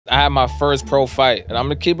I had my first pro fight, and I'm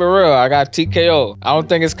gonna keep it real. I got TKO. I don't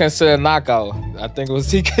think it's considered a knockout. I think it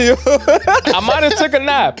was TKO. I might have took a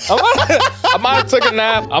nap. I might have took a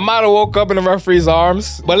nap. I might have woke up in the referee's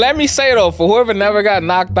arms. But let me say though, for whoever never got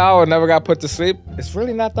knocked out or never got put to sleep, it's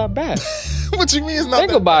really not that bad. What you mean it's not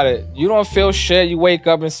Think about it. You don't feel shit. You wake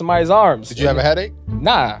up in somebody's arms. Did you have a headache?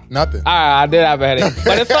 Nah. Nothing. I did have a headache,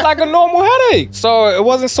 but it felt like a normal headache. So it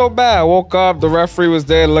wasn't so bad. I woke up, the referee was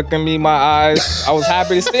there looking me in my eyes. I was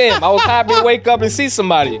happy to see him. I was happy to wake up and see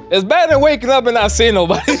somebody. It's better than waking up and not seeing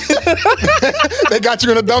nobody. They got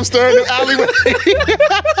you in a dumpster in the alleyway.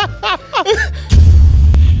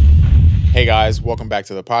 Hey guys, welcome back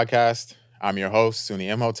to the podcast. I'm your host, Sunni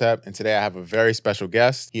Imhotep, and today I have a very special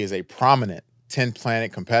guest. He is a prominent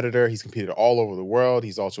 10-planet competitor. He's competed all over the world.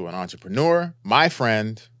 He's also an entrepreneur. My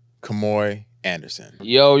friend, Kemoy Anderson.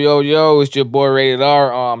 Yo, it's your boy Rated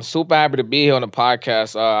R. I'm super happy to be here on the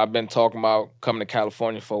podcast. I've been talking about coming to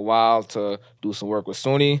California for a while to do some work with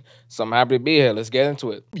Sunni, so I'm happy to be here. Let's get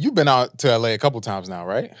into it. You've been out to LA a couple times now,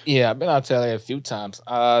 right? Yeah, I've been out to LA a few times.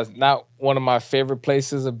 Not one of my favorite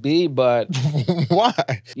places to be, but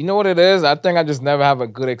why? You know what it is? I think I just never have a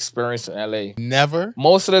good experience in LA. Never?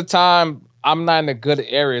 Most of the time, I'm not in the good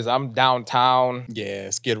areas. I'm downtown. Yeah,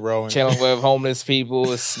 Skid Row. Chilling with homeless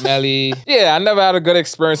people. It's smelly. Yeah, I never had a good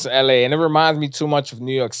experience in LA, and it reminds me too much of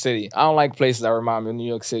New York City. I don't like places that remind me of New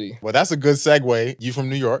York City. Well, that's a good segue. You from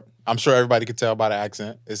New York. I'm sure everybody could tell by the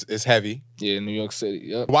accent. It's heavy. Yeah, New York City,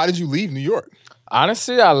 yep. Why did you leave New York?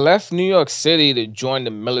 Honestly, I left New York City to join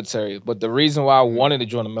the military. But the reason why I wanted to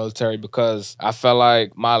join the military because I felt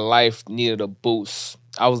like my life needed a boost.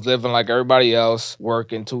 I was living like everybody else,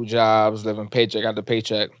 working 2 jobs, living paycheck after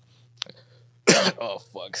paycheck. Oh,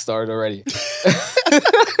 fuck, started already.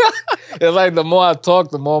 It's like the more I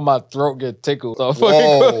talk, the more my throat get tickled. So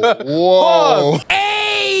Whoa.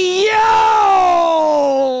 Hey,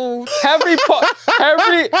 yo! Heavy pause.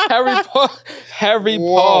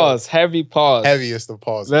 Heaviest of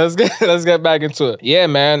pauses. Let's get back into it. Yeah,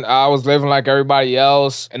 man, I was living like everybody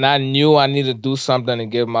else, and I knew I needed to do something to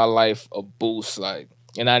give my life a boost,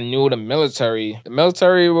 and I knew the military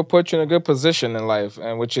would put you in a good position in life,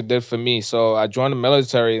 and which it did for me. So I joined the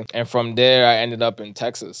military, and from there, I ended up in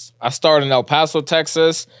Texas. I started in El Paso,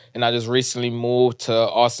 Texas, and I just recently moved to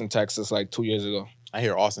Austin, Texas, like 2 years ago. I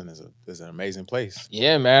hear Austin is an amazing place.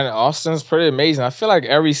 Yeah, man, Austin's pretty amazing. I feel like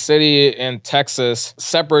every city in Texas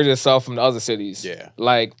separated itself from the other cities. Yeah.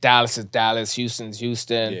 Like Dallas is Dallas, Houston's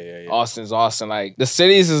Houston, yeah. Austin's Austin. Like the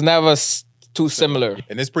cities is never too similar.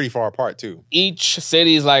 And it's pretty far apart too. Each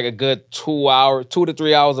city is like a good 2 to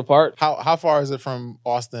 3 hours apart. How far is it from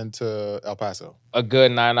Austin to El Paso? A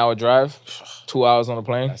good 9-hour drive, 2 hours on the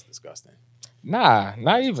plane. That's disgusting. Nah,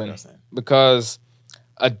 not even. Disgusting. Because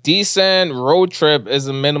a decent road trip is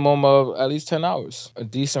a minimum of at least 10 hours. A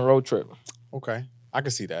decent road trip. Okay. I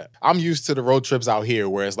can see that. I'm used to the road trips out here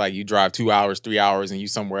where it's like you drive 2 hours, 3 hours, and you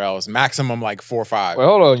somewhere else. Maximum like 4 or 5. Wait,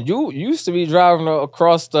 hold on. You used to be driving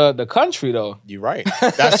across the country though. You're right.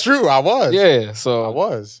 That's true. I was. Yeah, so I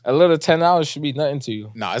was. A little 10 hours should be nothing to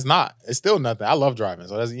you. No, it's not. It's still nothing. I love driving,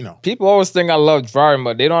 so that's, you know. People always think I love driving,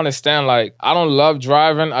 but they don't understand, like, I don't love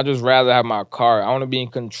driving. I just rather have my car. I want to be in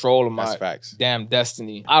control of my damn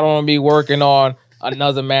destiny. I don't want to be working on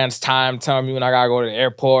another man's time, telling me when I gotta go to the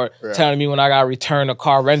airport, telling me when I gotta return a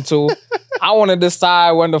car rental. I want to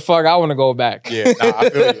decide when the fuck I want to go back. Yeah, nah, I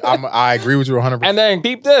feel you. I agree with you 100%. And then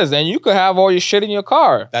keep this, and you could have all your shit in your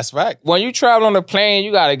car. That's fact. When you travel on the plane,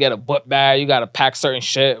 you gotta get a book bag, you gotta pack certain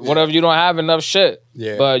shit. Whatever, you don't have enough shit.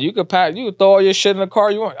 Yeah. But you could throw all your shit in the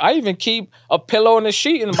car you want. I even keep a pillow and a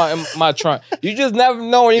sheet in my trunk. You just never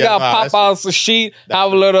know when you gotta pop out a sheet,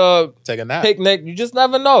 have a little take a nap. Picnic. You just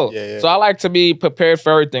never know. Yeah. So I like to be prepared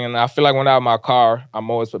for everything, and I feel like when I have my car, I'm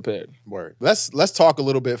always prepared. Word. Let's talk a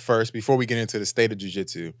little bit first before we get into the state of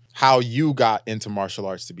jiu-jitsu. How you got into martial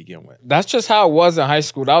arts to begin with? That's just how it was in high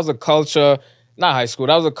school. That was a culture, not high school.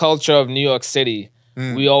 That was a culture of New York City.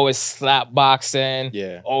 We always slap boxing.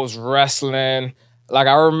 Yeah. Always wrestling. Like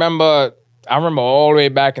I remember all the way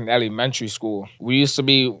back in elementary school. We used to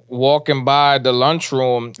be walking by the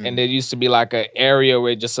lunchroom, and there used to be like an area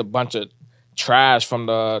where just a bunch of trash from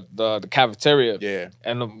the cafeteria. Yeah.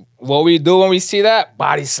 And what we do when we see that?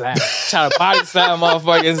 Body slam. Try to body slam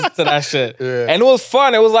motherfuckers to that shit. Yeah. And it was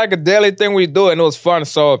fun. It was like a daily thing we do, and it was fun.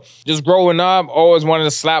 So just growing up, always wanted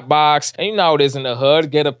to slap box. And you know how it is in the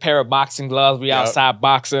hood. Get a pair of boxing gloves. We outside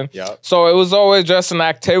boxing. So it was always just an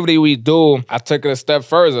activity we do. I took it a step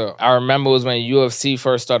further. I remember it was when UFC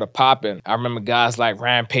first started popping. I remember guys like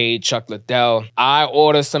Rampage, Chuck Liddell. I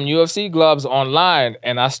ordered some UFC gloves online,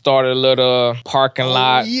 and I started a little parking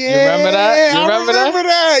lot. Yeah. You remember that? You remember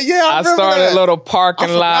that? yeah, I remember started that. a little parking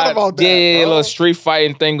I forgot lot. about that, Yeah, a bro. little street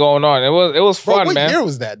fighting thing going on. It was fun, What man. year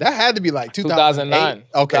was that? That had to be like 2009.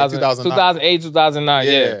 Okay, 2009. 2008, 2009,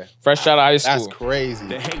 yeah. Fresh out of high school. That's crazy.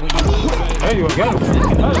 There you go.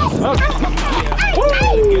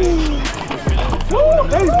 Woo!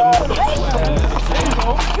 There you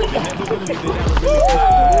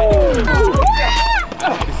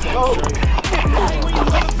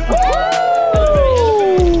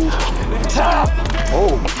Top!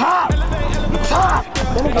 Oh, top! Top!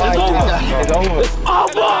 It's over.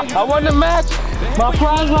 I won the match. My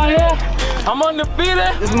prize right here. I'm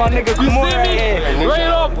undefeated. This is my nigga Kemoy Anderson. Straight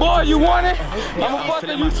up, boy, you want it? I'm a fucking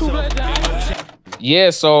YouTube legend. Yeah,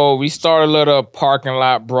 so we started a little parking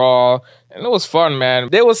lot brawl, and it was fun, man.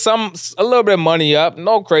 There was a little bit of money up,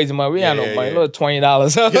 no crazy money. We had no money, a little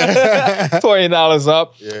 $20 up, $20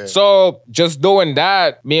 up. Yeah. So just doing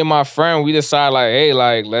that, me and my friend, we decided like, hey,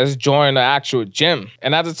 like let's join the actual gym.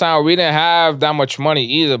 And at the time, we didn't have that much money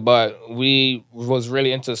either, but we was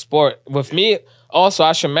really into sport. With me, also,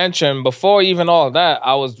 I should mention, before even all that,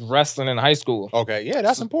 I was wrestling in high school. Okay, yeah,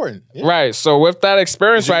 that's important. Yeah. Right, so with that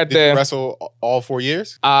experience Did you wrestle all 4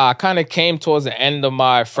 years? I kind of came towards the end of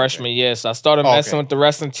my freshman year. So I started messing with the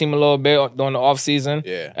wrestling team a little bit during the off season.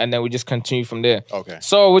 Yeah. And then we just continued from there. Okay.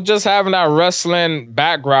 So with just having that wrestling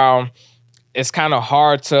background, it's kind of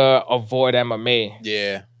hard to avoid MMA.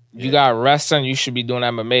 Yeah. You got wrestling, you should be doing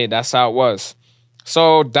MMA. That's how it was.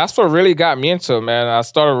 So that's what really got me into it, man. I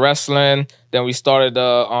started wrestling. Then we started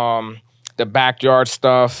the backyard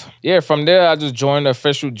stuff. Yeah, from there, I just joined the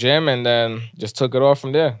official gym and then just took it off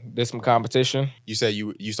from there. Did some competition. You said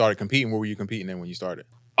you started competing. Where were you competing in when you started?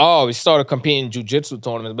 Oh, we started competing in jiu-jitsu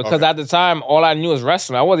tournaments because at the time, all I knew was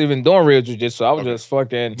wrestling. I wasn't even doing real jiu-jitsu. I was just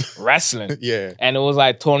fucking wrestling. Yeah. And it was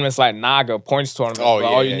like tournaments like Naga, points tournaments. Oh, yeah,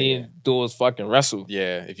 all you need to do was fucking wrestle.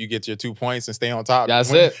 Yeah, if you get your 2 points and stay on top.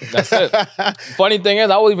 That's it. That's it. Funny thing is,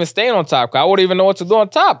 I wasn't even staying on top because I wouldn't even know what to do on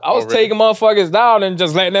top. I was taking motherfuckers down and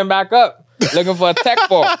just letting them back up. Looking for a tech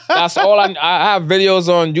ball. That's all I have videos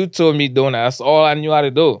on YouTube of me doing that. That's all I knew how to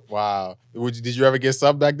do. Wow. Did you ever get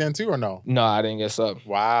sub back then too or no? No, I didn't get sub.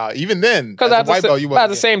 Wow. Even then, because at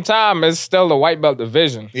the same time, it's still the white belt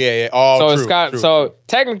division. Yeah. Oh, so true, it's kind. So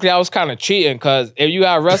technically, I was kind of cheating because if you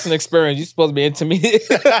got wrestling experience, you're supposed to be intermediate.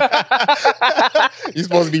 You're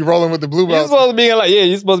supposed to be rolling with the blue belt. You're supposed to be like,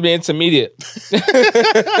 you're supposed to be intermediate.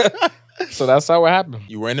 So that's how it happened.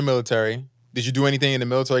 You were in the military. Did you do anything in the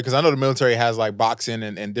military? Because I know the military has like boxing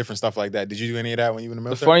and different stuff like that. Did you do any of that when you were in the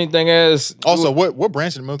military? The funny thing is... Also, what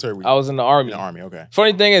branch of the military were you? I was in the Army. In the Army, okay.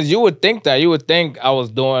 Funny thing is, you would think that. You would think I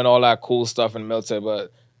was doing all that cool stuff in the military,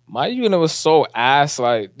 but my unit was so ass.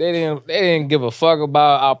 Like, they didn't give a fuck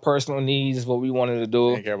about our personal needs, what we wanted to do.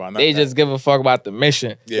 They didn't care about they just give a fuck about the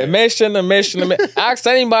mission. Yeah. The mission. Ask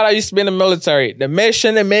anybody that used to be in the military. The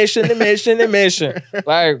mission.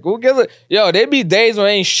 Like, who gives a... Yo, there be days when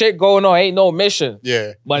ain't shit going on, ain't no mission.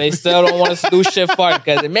 Yeah. But they still don't want us to do shit for it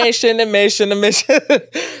because the mission. You know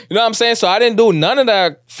what I'm saying? So I didn't do none of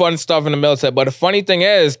that fun stuff in the military. But the funny thing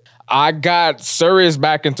is, I got serious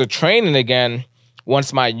back into training again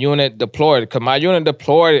once my unit deployed, because my unit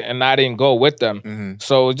deployed and I didn't go with them.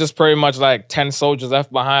 So it's just pretty much like 10 soldiers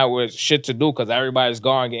left behind with shit to do because everybody's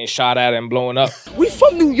gone, getting shot at and blowing up. We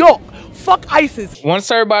from New York. Fuck ISIS.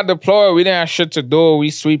 Once everybody deployed, we didn't have shit to do.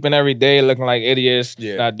 We sweeping every day, looking like idiots,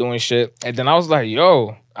 not doing shit. And then I was like,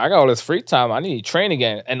 yo, I got all this free time. I need to train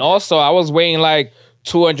again. And also, I was weighing like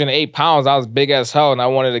 208 pounds. I was big as hell, and I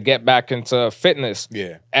wanted to get back into fitness.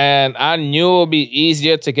 Yeah. And I knew it would be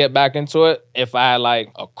easier to get back into it if I had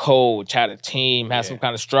like a coach, had a team, had some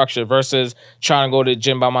kind of structure versus trying to go to the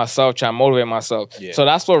gym by myself, trying to motivate myself. Yeah. So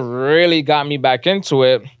that's what really got me back into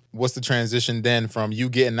it. What's the transition then from you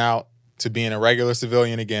getting out to being a regular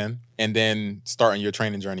civilian again and then starting your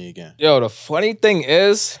training journey again? Yo, the funny thing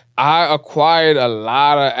is, I acquired a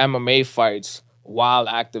lot of MMA fights while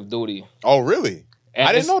active duty. Oh, really? And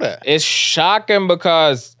I didn't know that. It's shocking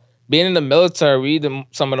because being in the military, we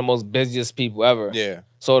some of the most busiest people ever. Yeah.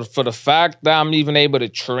 So for the fact that I'm even able to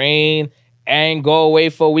train and go away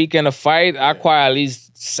for a weekend to fight, I acquire at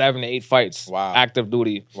least 7 to 8 fights. Wow. Active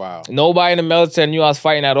duty. Wow. Nobody in the military knew I was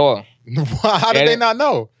fighting at all. How did they not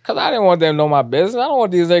know? Because I didn't want them to know my business. I don't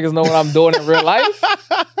want these niggas to know what I'm doing in real life.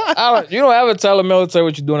 You don't ever tell the military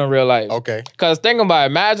what you're doing in real life. Okay. Because think about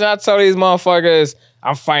it. Imagine I tell these motherfuckers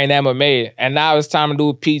I'm fighting MMA, and now it's time to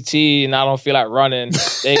do PT, and I don't feel like running.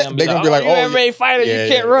 They gonna be like, oh, you MMA fighter,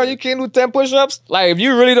 you can't run, you can't do 10 push-ups. Like, if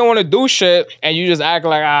you really don't want to do shit, and you just act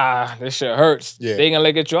like, this shit hurts, they gonna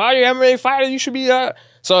look at you, you MMA fighter, you should be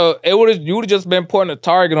So you would have just been putting a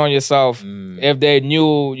target on yourself if they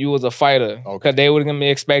knew you was a fighter. Because they were gonna be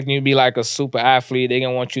expecting you to be like a super athlete. They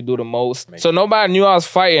gonna want you to do the most. So nobody knew I was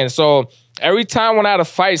fighting. So every time when I had a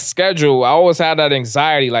fight schedule, I always had that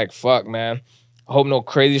anxiety, like, fuck, man. I hope no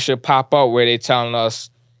crazy shit pop up where they telling us,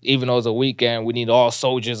 even though it's a weekend, we need all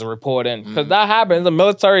soldiers to report in. Because that happens. The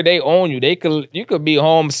military, they own you. You could be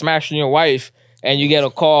home smashing your wife and you get a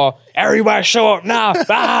call, everybody show up now.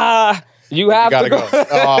 You have to go.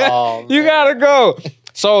 Oh, you gotta go.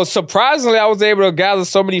 So surprisingly, I was able to gather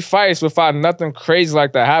so many fights without nothing crazy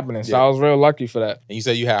like that happening. So I was real lucky for that. And you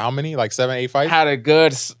said you had how many? Like 7, 8 fights? Had a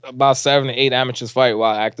good about 7 to 8 amateurs fight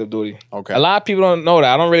while active duty. Okay. A lot of people don't know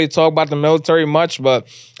that. I don't really talk about the military much, but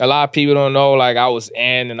a lot of people don't know like I was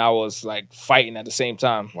in and I was like fighting at the same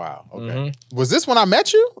time. Wow. Okay. Was this when I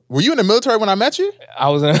met you? Were you in the military when I met you? I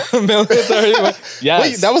was in the military. Yes.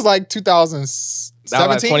 Wait, that was like 2017? That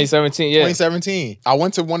was like 2017, yeah. 2017. I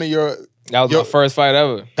went to one of your... That was my first fight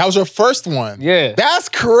ever. That was your first one? Yeah. That's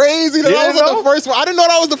crazy that was like the first one. I didn't know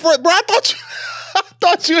that was the first, bro. I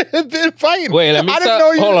thought you had been fighting. Wait, let me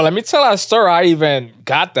hold on. Let me tell that story. I even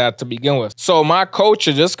got that to begin with. So my coach,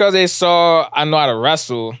 just because they saw I know how to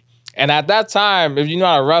wrestle, and at that time, if you know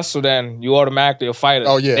how to wrestle, then you automatically a fighter.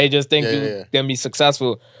 Oh, yeah. They just think you can be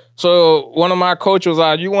successful. So one of my coaches was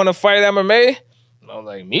like, you want to fight MMA? And I was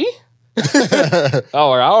like, me? I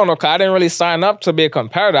don't know, 'cause I didn't really sign up to be a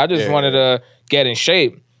competitor. I just wanted to get in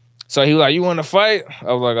shape. So he was like, you want to fight?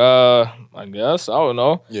 I was like, I guess. I don't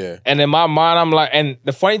know. Yeah. And in my mind, I'm like, and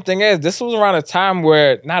the funny thing is, this was around a time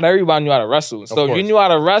where not everybody knew how to wrestle. So if you knew how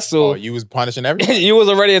to wrestle, you was punishing everybody. you was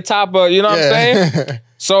already a top of, you know what I'm saying?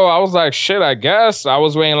 So I was like, shit, I guess. I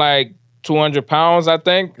was weighing like 200 pounds, I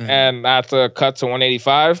think, and I had to cut to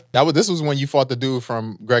 185. This was when you fought the dude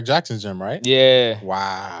from Greg Jackson's gym, right? Yeah.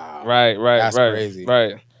 Wow. Right. That's crazy.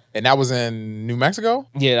 Right. And that was in New Mexico?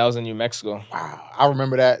 Yeah, that was in New Mexico. Wow. I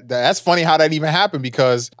remember that. That's funny how that even happened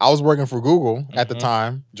because I was working for Google at the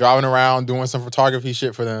time, driving around doing some photography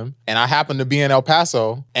shit for them. And I happened to be in El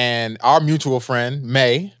Paso and our mutual friend,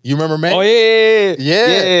 May, you remember May? Oh, yeah.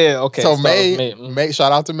 Yeah. Okay. So May,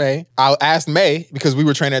 shout out to May. I asked May because we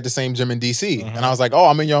were training at the same gym in DC. And I was like, oh,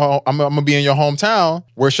 I'm gonna be in your hometown.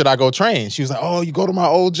 Where should I go train? She was like, oh, you go to my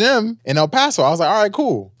old gym in El Paso. I was like, all right,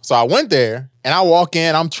 cool. So I went there and I walk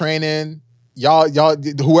in, I'm training. Y'all,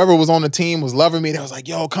 whoever was on the team was loving me. They was like,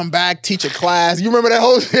 yo, come back, teach a class. You remember that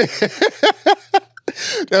whole shit?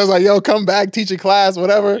 They was like, yo, come back, teach a class,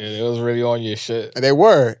 whatever. Yeah, it was really on your shit. And they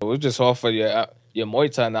were. We just off of your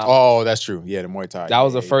Muay Thai now. Oh, that's true. Yeah, the Muay Thai. That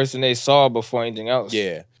was the first thing they saw before anything else.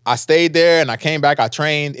 Yeah. I stayed there and I came back, I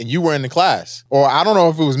trained, and you were in the class. Or I don't know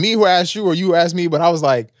if it was me who asked you or you asked me, but I was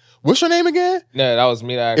like, what's your name again? Yeah, that was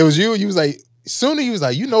me. It was you? You was like, Sunni, he was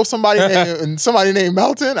like, you know somebody named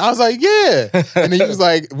Melton? I was like, yeah. And then he was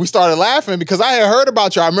like, we started laughing because I had heard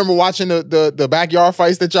about you. I remember watching the backyard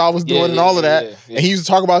fights that y'all was doing and all of that. And he used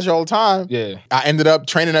to talk about you all the time. Yeah. I ended up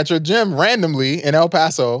training at your gym randomly in El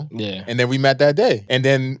Paso. Yeah. And then we met that day. And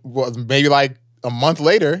then maybe like a month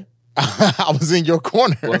later, I was in your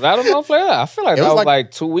corner. Was that a month later? I feel like that was like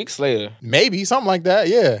 2 weeks later. Maybe, something like that,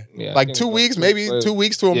 yeah. Like 2 weeks, maybe 2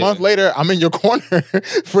 weeks to a month later, I'm in your corner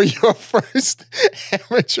for your first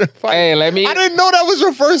amateur fight. Hey, I didn't know that was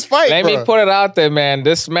your first fight, Let me put it out there, man.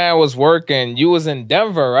 This man was working. You was in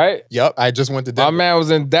Denver, right? Yep, I just went to Denver. My man was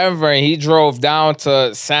in Denver, and he drove down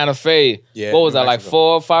to Santa Fe. Yeah, what was that, like 4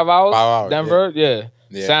 or 5 hours? 5 hours, Denver? Yeah.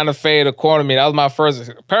 Santa Fe to corner me. That was my first.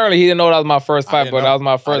 Apparently, he didn't know that was my first fight, but that was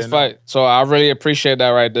my first fight. So I really appreciate that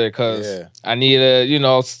right there because I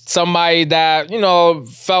needed, somebody that,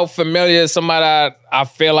 felt familiar, somebody that I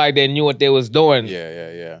feel like they knew what they was doing.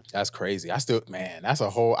 Yeah. That's crazy.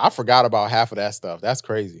 I forgot about half of that stuff. That's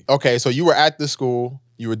crazy. Okay, so you were at the school,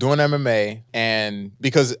 you were doing MMA, and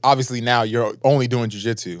because obviously now you're only doing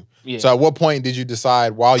jiu-jitsu. Yeah. So at what point did you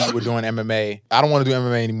decide while you were doing MMA, I don't want to do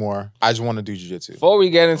MMA anymore, I just want to do jiu-jitsu? Before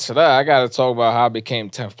we get into that, I got to talk about how I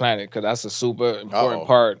became 10th Planet because that's a super important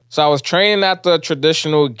part. So I was training at the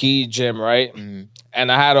traditional gi gym, right?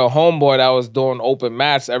 And I had a homeboy that was doing open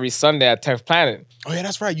mats every Sunday at 10th Planet. Oh yeah,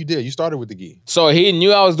 that's right, you did. You started with the gi. So he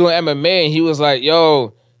knew I was doing MMA and he was like,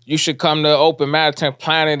 yo, you should come to open mat at 10th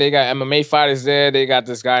Planet. They got MMA fighters there. They got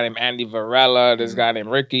this guy named Andy Varela, this guy named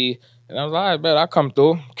Ricky. And I was like, all right, bet I'll come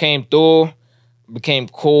through. Came through, became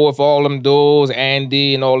cool with all them dudes,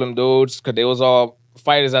 Andy and all them dudes, because they was all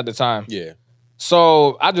fighters at the time. Yeah.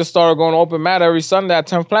 So I just started going to open mat every Sunday at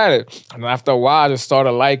 10th Planet. And after a while, I just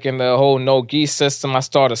started liking the whole no-gi system. I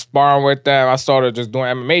started sparring with them. I started just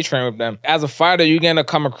doing MMA training with them. As a fighter, you're going to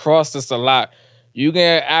come across this a lot. You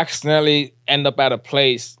can accidentally end up at a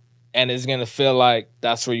place and it's gonna feel like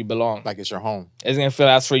that's where you belong. Like it's your home. It's gonna feel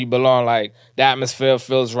that's where you belong. Like the atmosphere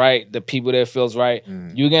feels right, the people there feels right.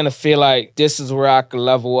 You're gonna feel like this is where I could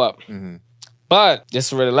level up. But this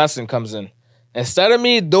is where the lesson comes in. Instead of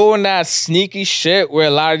me doing that sneaky shit where a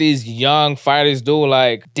lot of these young fighters do,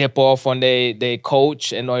 like dip off on they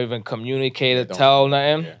coach and don't even communicate or tell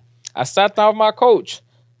nothing, I sat down with my coach.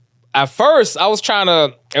 At first, I was trying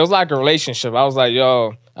to, it was like a relationship. I was like,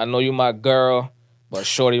 yo, I know you my girl, but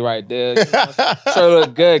shorty right there, you know, sure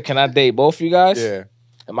look good. Can I date both of you guys? Yeah.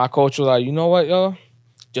 And my coach was like, you know what, yo?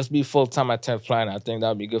 Just be full-time at 10th Planet. I think that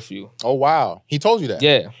would be good for you. Oh, wow. He told you that?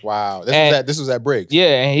 Yeah. Wow. This was at Briggs?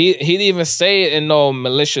 Yeah, and he didn't even say it in no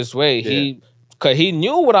malicious way. Yeah. Cause he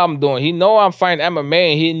knew what I'm doing. He know I'm fighting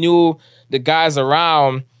MMA, and he knew the guys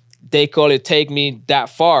around, they could only take me that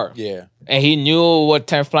far. Yeah. And he knew what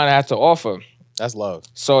 10th Planet had to offer. That's love.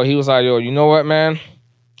 So he was like, yo, you know what, man?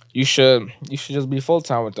 You should just be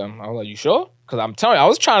full-time with them. I was like, you sure? Because I'm telling you, I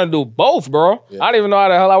was trying to do both, bro. Yeah. I didn't even know how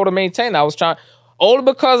the hell I would have maintained that. I was trying, only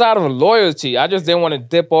because out of loyalty. I just didn't want to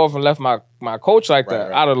dip off and left my coach like that.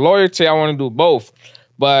 Right. Out of loyalty, I want to do both.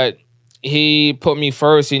 But he put me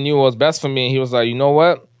first. He knew what was best for me. And he was like, you know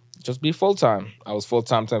what? Just be full-time. I was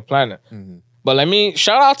full-time 10th Planet. But let me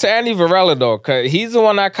shout out to Andy Varela though, because he's the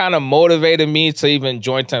one that kind of motivated me to even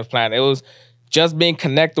join 10th Planet. It was just being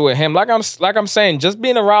connected with him. Like I'm saying, just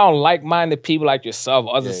being around like-minded people like yourself,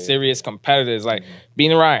 other serious competitors. Like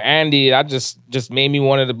being around Andy, that just made me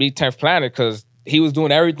wanted to be 10th Planet because he was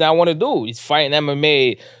doing everything I want to do. He's fighting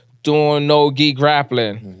MMA, doing no-gi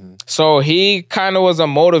grappling. So he kind of was a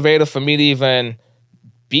motivator for me to even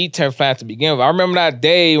be 10th Planet to begin with. I remember that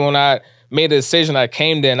day when I made a decision. I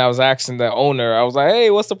came there and I was asking the owner, I was like, hey,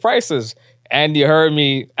 what's the prices? And you heard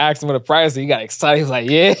me asking for the prices. He got excited. He was like,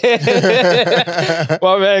 yeah.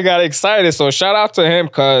 My man got excited. So shout out to him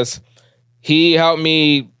because he helped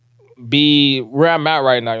me be where I'm at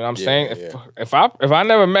right now. You know what I'm saying? If I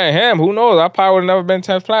never met him, who knows? I probably would have never been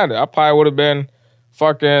 10th Planet. I probably would have been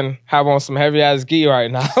fucking have on some heavy ass gi right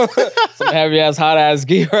now. Some heavy ass hot ass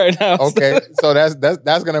gi right now. Okay. So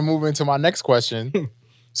that's gonna move into my next question.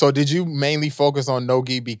 So did you mainly focus on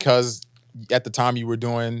no-gi because at the time you were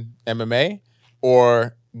doing MMA,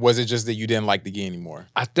 or was it just that you didn't like the gi anymore?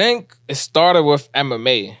 I think it started with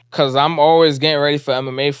MMA because I'm always getting ready for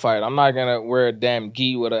MMA fight. I'm not gonna wear a damn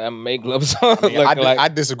gi with a MMA gloves on. I mean, I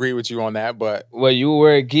disagree with you on that, but well, you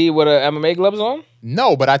wear a gi with a MMA gloves on?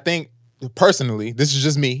 No, but I think personally, this is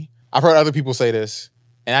just me. I've heard other people say this,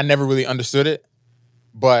 and I never really understood it.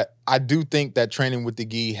 But I do think that training with the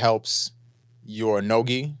gi helps your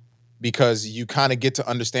no-gi because you kind of get to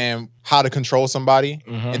understand how to control somebody.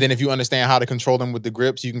 And then if you understand how to control them with the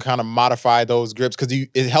grips, you can kind of modify those grips because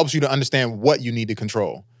it helps you to understand what you need to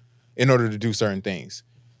control in order to do certain things.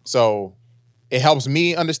 So it helps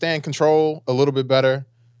me understand control a little bit better.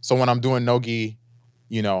 So when I'm doing no-gi,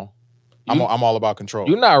 you know, I'm all about control.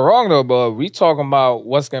 You're not wrong though, but we talking about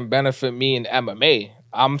what's gonna benefit me in MMA.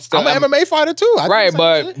 I'm an MMA fighter too. Right,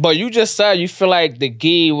 but you just said you feel like the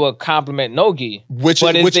gi will complement no gi. Which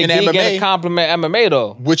in MMA gonna complement MMA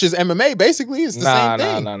though? Which is MMA basically. It's the same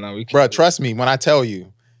thing. No. Bro, trust me when I tell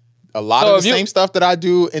you, a lot of the same stuff that I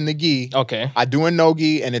do in the gi, I do in no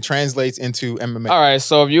gi, and it translates into MMA. All right,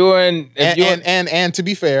 so and to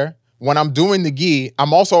be fair, when I'm doing the gi,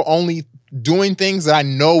 I'm also only doing things that I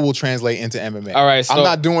know will translate into MMA. All right, so I'm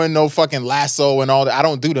not doing no fucking lasso and all that. I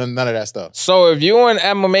don't do none of that stuff. So if you're in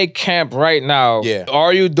MMA camp right now,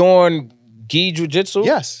 are you doing gi jiu-jitsu?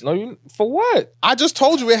 Yes. No, for what? I just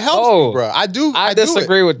told you it helps me, bro. I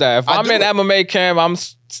disagree with that. If I'm in MMA camp, I'm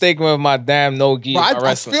sticking with my damn no gi.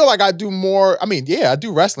 I feel like I do more. I mean, I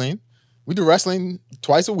do wrestling. We do wrestling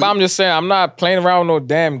twice a week. But I'm just saying, I'm not playing around with no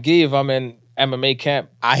damn gi if I'm in MMA camp.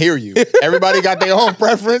 I hear you. Everybody got their own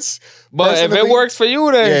preference. But if it works for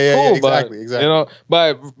you, then cool. Exactly. You know,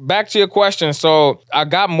 but back to your question. So I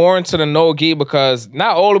got more into the no-gi because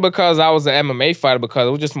not only because I was an MMA fighter, because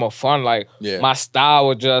it was just more fun. Like my style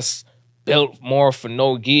was just built more for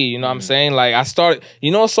no-gi. You know what I'm saying? Like I started,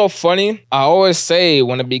 you know what's so funny? I always say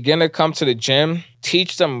when a beginner come to the gym,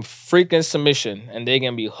 teach them freaking submission and they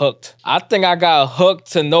can be hooked. I think I got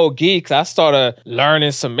hooked to no-gi because I started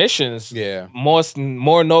learning submissions. Yeah.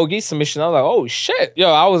 More no-gi submissions. I was like, oh shit.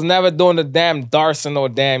 Yo, I was never doing the damn darts and no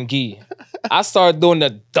damn gi. I started doing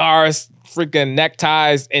the darts, freaking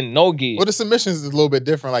neckties and no-gi. Well, the submissions is a little bit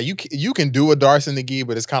different. Like you can do a darts in the gi,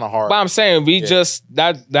 but it's kind of hard. But I'm saying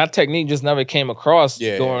that technique just never came across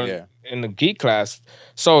in the gi class.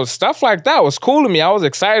 So stuff like that was cool to me. I was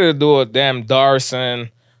excited to do a damn darts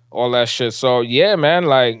and all that shit. So yeah, man,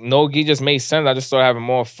 like no-gi just made sense. I just started having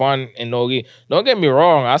more fun in no-gi. Don't get me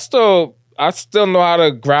wrong. I still I still know how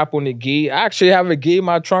to grapple in the gi. I actually have a gi in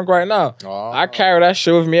my trunk right now. Oh. I carry that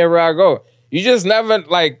shit with me everywhere I go. You just never,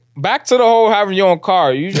 like, back to the whole having your own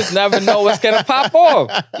car. You just never know what's going to pop off.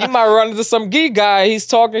 You might run into some gi guy. He's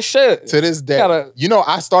talking shit. To this day, you know,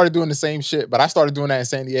 I started doing the same shit, but I started doing that in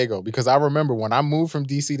San Diego because I remember when I moved from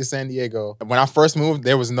DC to San Diego, when I first moved,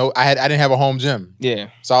 there was no, I didn't have a home gym. Yeah.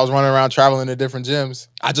 So I was running around traveling to different gyms.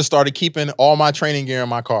 I just started keeping all my training gear in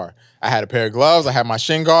my car. I had a pair of gloves, I had my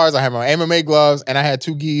shin guards, I had my MMA gloves, and I had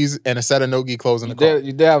 2 gis and a set of no gi clothes in the car.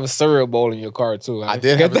 You did have a cereal bowl in your car too. I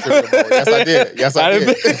did have a cereal bowl. Yes, I did. Yes, I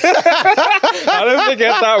did. I didn't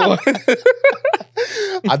forget that one.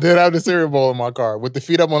 I did have the cereal bowl in my car with the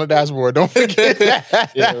feet up on the dashboard. Don't forget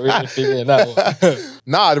that. Yeah, we didn't forget that one.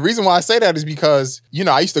 Nah, the reason why I say that is because, you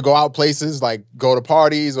know, I used to go out places, like go to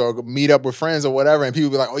parties or meet up with friends or whatever, and people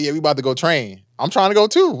be like, oh yeah, we about to go train. I'm trying to go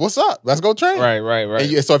too. What's up? Let's go train. Right.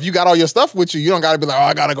 And so if you got all your stuff with you, you don't got to be like, oh,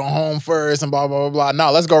 I got to go home first and blah, blah, blah, blah.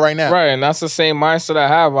 No, let's go right now. Right, and that's the same mindset I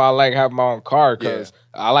have. I like have my own car because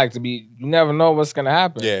I like to be, you never know what's going to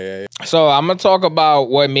happen. Yeah. So I'm going to talk about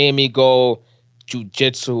what made me go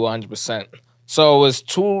jiu-jitsu 100%. So it was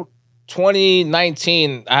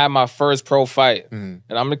 2019, I had my first pro fight. And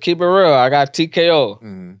I'm going to keep it real. I got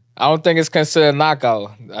TKO. I don't think it's considered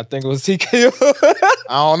knockout. I think it was TKO.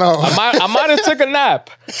 I don't know. I might have took a nap.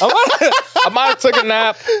 I might have took a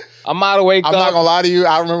nap. I might have wake up. I'm not gonna lie to you.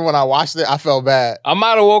 I remember when I watched it, I felt bad. I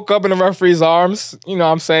might have woke up in the referee's arms. You know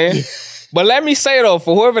what I'm saying? But let me say though,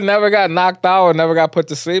 for whoever never got knocked out or never got put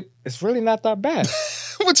to sleep, it's really not that bad.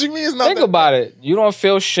 What you mean it's not Think about it. You don't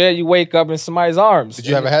feel shit. You wake up in somebody's arms. Did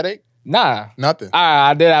you have a headache? Nah. Nothing.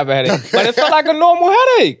 I did have a headache. But it felt like a normal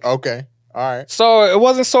headache. Okay. All right. So it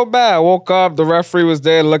wasn't so bad. I woke up, the referee was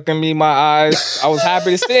there looking me in my eyes. I was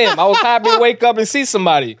happy to see him. I was happy to wake up and see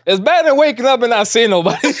somebody. It's better than waking up and not seeing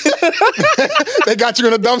nobody. They got you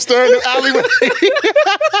in a dumpster in the alleyway.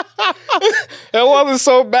 It wasn't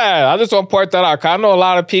so bad. I just want to point that out. 'Cause I know a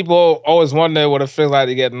lot of people always wonder what it feels like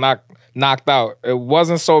to get knocked out. It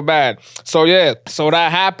wasn't so bad. So yeah, so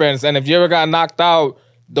that happens. And if you ever got knocked out,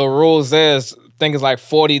 the rules is, I think it's like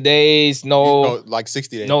 40 days, like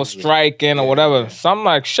 60 days. No striking or whatever. So I'm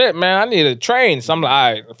like, shit, man, I need to train. So I'm like,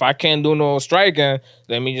 all right, if I can't do no striking,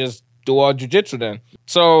 let me just do all jiu-jitsu then.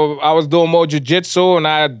 So I was doing more jiu-jitsu and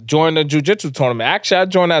I joined the jiu-jitsu tournament. Actually, I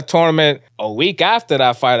joined that tournament a week after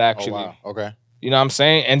that fight, actually. Oh, wow. Okay. You know what I'm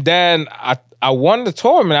saying? And then I won the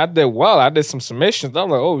tournament. I did well. I did some submissions. I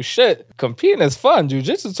was like, oh shit, competing is fun.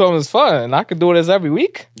 Jiu-jitsu tournament is fun. And I could do this every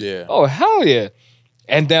week? Yeah. Oh, hell yeah.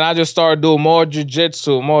 And then I just started doing more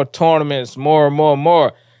jiu-jitsu, more tournaments, more and more and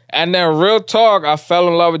more. And then real talk, I fell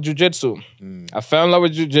in love with jiu-jitsu. I fell in love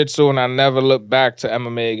with jiu-jitsu and I never looked back to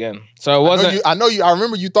MMA again. So it wasn't... I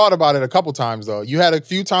remember you thought about it a couple times though. You had a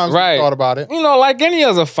few times you thought about it. You know, like any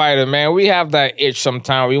other fighter, man, we have that itch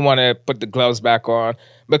sometimes. We want to put the gloves back on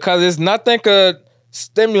because there's nothing could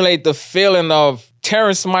stimulate the feeling of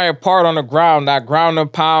tearing somebody apart on the ground, that ground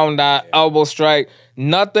and pound, that elbow strike.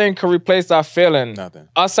 Nothing can replace that feeling. Nothing.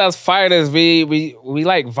 Us as fighters, we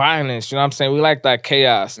like violence, you know what I'm saying? We like that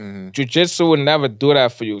chaos. Jiu-jitsu would never do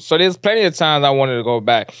that for you. So there's plenty of times I wanted to go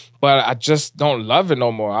back, but I just don't love it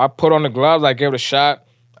no more. I put on the gloves, I give it a shot.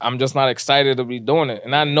 I'm just not excited to be doing it.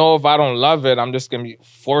 And I know if I don't love it, I'm just going to be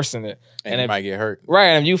forcing it. And you might get hurt. Right,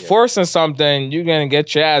 and if you forcing something, you're going to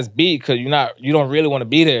get your ass beat because you don't really want to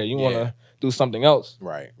be there. You want to do something else.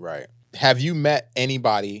 Right. Have you met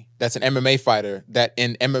anybody that's an MMA fighter that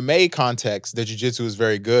in MMA context, the jiu-jitsu is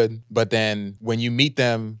very good, but then when you meet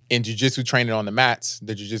them in jiu-jitsu training on the mats,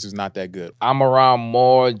 the jiu-jitsu is not that good? I'm around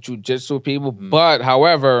more jiu-jitsu people, but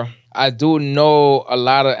however, I do know a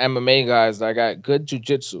lot of MMA guys that got good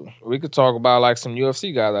jiu-jitsu. We could talk about like some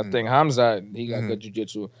UFC guys. I think Hamza, he got good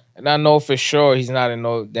jiu-jitsu. And I know for sure he's not in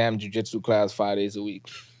no damn jiu-jitsu class 5 days a week.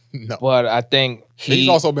 No. But I think he's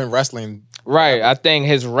also been wrestling. Right. I think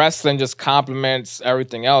his wrestling just complements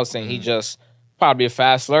everything else, and he just probably a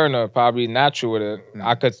fast learner, probably natural with it.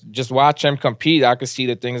 I could just watch him compete. I could see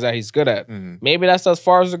the things that he's good at. Maybe that's as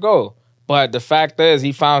far as it go. But the fact is,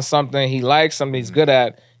 he found something he likes, something he's good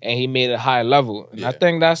at, and he made it high level. And I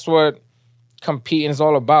think that's what competing is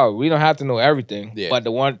all about. We don't have to know everything, but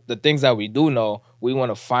the things that we do know, we want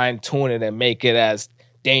to fine tune it and make it as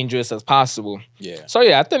dangerous as possible. Yeah. So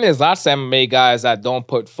yeah, I think there's lots of MMA guys that don't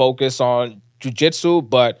put focus on jiu-jitsu,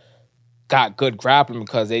 but got good grappling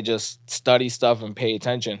because they just study stuff and pay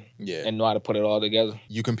attention and know how to put it all together.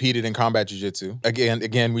 You competed in combat jiu-jitsu.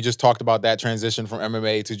 Again, we just talked about that transition from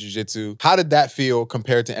MMA to jiu-jitsu. How did that feel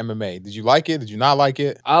compared to MMA? Did you like it? Did you not like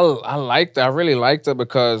it? I liked it. I really liked it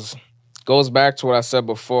because it goes back to what I said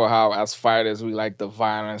before, how as fighters, we like the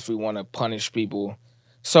violence. We want to punish people.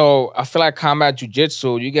 So I feel like combat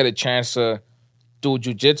jiu-jitsu, you get a chance to do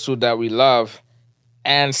jiu-jitsu that we love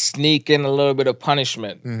and sneak in a little bit of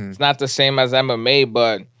punishment. It's not the same as MMA,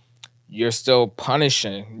 but you're still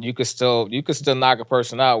punishing. You could still knock a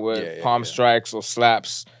person out with palm strikes or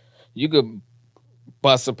slaps. You could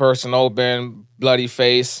bust a person open, bloody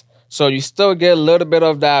face. So you still get a little bit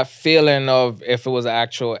of that feeling of if it was an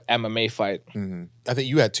actual MMA fight. I think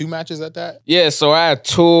you had 2 matches at that? Yeah, so I had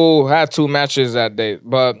two matches that day.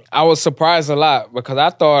 But I was surprised a lot because I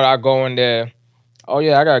thought I'd go in there, oh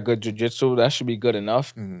yeah, I got good jiu-jitsu. That should be good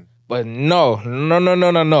enough. But no.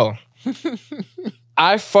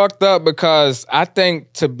 I fucked up because I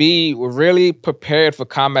think to be really prepared for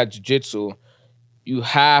combat jiu-jitsu, you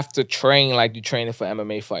have to train like you're training for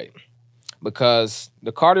MMA fight. Because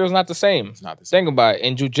the cardio is not the same. It's not the same. Think about it.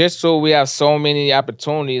 In jiu-jitsu, we have so many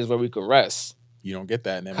opportunities where we could rest. You don't get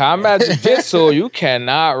that in MMA. Combat jiu-jitsu, you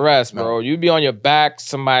cannot rest, bro. You be on your back,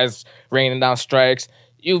 somebody's raining down strikes.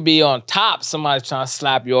 You be on top, somebody's trying to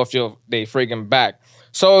slap you off they freaking back.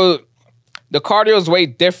 So the cardio is way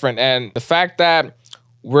different. And the fact that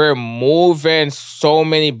we're moving so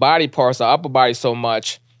many body parts, our upper body so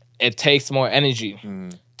much, it takes more energy.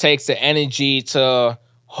 Takes the energy to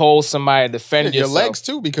hold somebody, defend your yourself. legs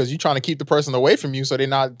too, because you're trying to keep the person away from you so they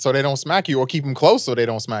don't smack you, or keep them close so they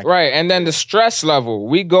don't smack you. Right, and then the stress level.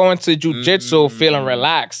 We go into jiu-jitsu feeling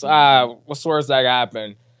relaxed. What's the worst that could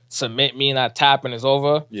happen? Submit me and I tap and it's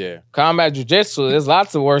over. Yeah. Combat jiu-jitsu, there's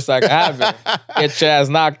lots of worse that could happen. Get your ass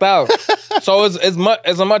knocked out. So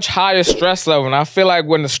it's a much higher stress level, and I feel like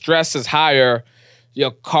when the stress is higher, you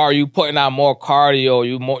putting out more cardio,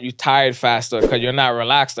 you tired faster because you're not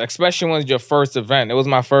relaxed, especially when it's your first event. It was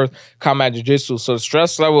my first combat jiu-jitsu, so the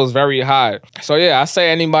stress level is very high. So yeah, I say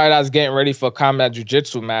anybody that's getting ready for a combat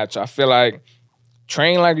jiu-jitsu match, I feel like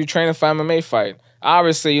train like you're training for an MMA fight.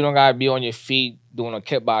 Obviously, you don't gotta be on your feet doing a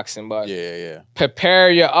kickboxing, but prepare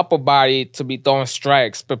your upper body to be throwing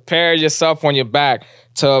strikes. Prepare yourself on your back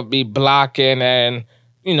to be blocking and,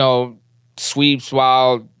 sweeps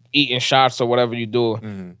while eating shots or whatever you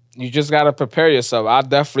do. You just got to prepare yourself. I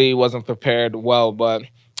definitely wasn't prepared well, but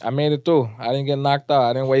I made it through. I didn't get knocked out.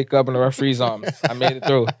 I didn't wake up in the referee's arms. I made it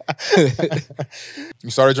through. You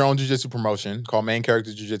started your own jiu-jitsu promotion called Main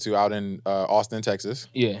Character Jiu-Jitsu out in Austin, Texas.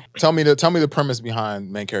 Yeah. Tell me the premise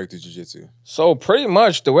behind Main Character Jiu-Jitsu. So pretty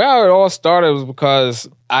much the way it all started was because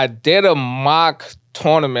I did a mock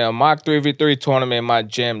tournament, a mock 3v3 tournament in my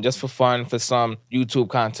gym just for fun, for some YouTube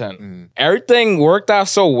content. Everything worked out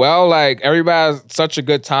so well. Like, everybody had such a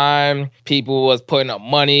good time. People was putting up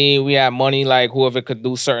money. We had money, like, whoever could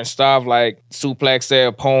do certain stuff, like suplex their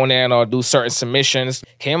opponent or do certain submissions.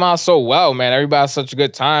 Came out so well, man. Everybody had such a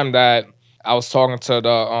good time that I was talking to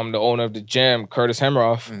the owner of the gym, Curtis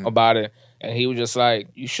Hemroff, about it. And he was just like,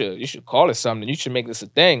 you should call it something. You should make this a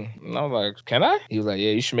thing. And I was like, can I? He was like, yeah,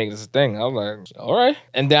 you should make this a thing. I was like, all right.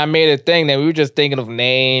 And then I made a thing. Then we were just thinking of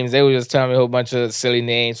names. They were just telling me a whole bunch of silly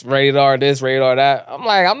names. Rated R this, rated R that. I'm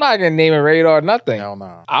like, I'm not going to name it rated R nothing. Hell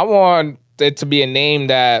no. I want it to be a name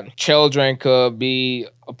that children could be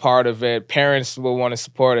a part of it. Parents will want to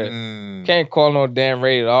support it. Can't call no damn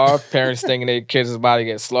rated R. Parents thinking their kids is about to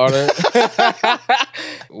get slaughtered.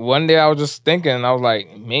 One day I was just thinking, I was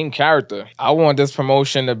like, main character. I want this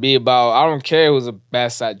promotion to be about, I don't care who's the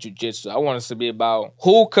best at jiu-jitsu. I want us to be about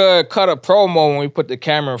who could cut a promo when we put the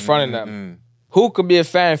camera in front of them. Who could be a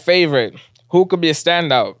fan favorite? Who could be a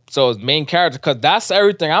standout? So it's main character, because that's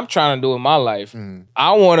everything I'm trying to do in my life.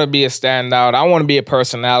 I want to be a standout. I want to be a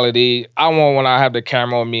personality. I want, when I have the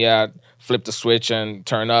camera on me, I flip the switch and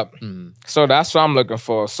turn up. So that's what I'm looking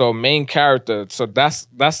for. So main character. So that's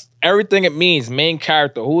everything it means. Main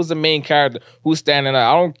character. Who's the main character? Who's standing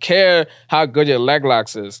out? I don't care how good your leg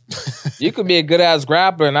locks is. You could be a good ass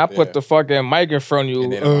grappler and I put the fucking mic in front of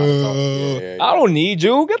you. I don't need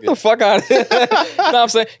you. Get the fuck out of here. You know what I'm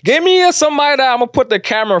saying? Give me somebody that I'm gonna put the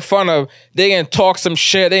camera in front of. They can talk some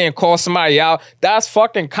shit. They can call somebody out. That's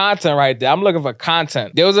fucking content right there. I'm looking for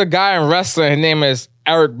content. There was a guy in wrestling. His name is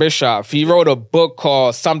Eric Bischoff. He wrote a book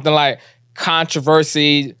called something like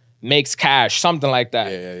Controversy Makes Cash, something like that.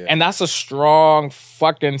 And that's a strong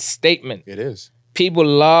fucking statement. It is. People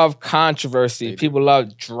love controversy. People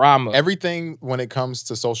love drama. Everything when it comes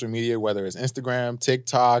to social media, whether it's Instagram,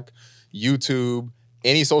 TikTok, YouTube,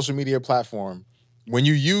 any social media platform, when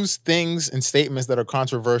you use things and statements that are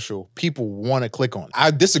controversial, people want to click on it.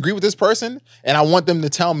 I disagree with this person, and I want them to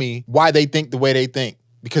tell me why they think the way they think.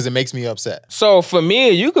 because it makes me upset. So for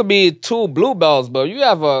me, you could be 2 blue belts, but you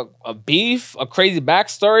have a beef, a crazy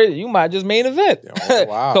backstory, you might just main event. Oh,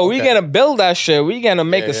 wow. So we gonna build that shit. We gonna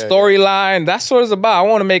make a storyline. That's what it's about. I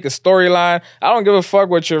want to make a storyline. I don't give a fuck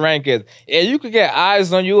what your rank is. If you could get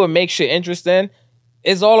eyes on you and make shit interesting,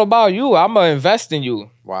 it's all about you. I'm gonna invest in you.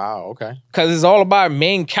 Wow, okay. Cause it's all about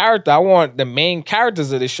main character. I want the main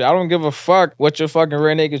characters of this shit. I don't give a fuck what your fucking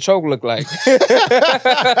rear naked choke look like. You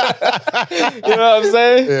know what I'm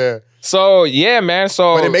saying? Yeah. So yeah, man.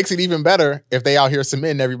 So but it makes it even better if they out here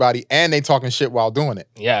submitting everybody and they talking shit while doing it.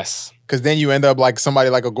 Yes. Because then you end up like somebody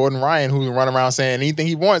like a Gordon Ryan who run around saying anything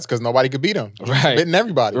he wants because nobody could beat him. He's submitting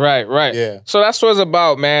everybody. Right. Yeah. So that's what it's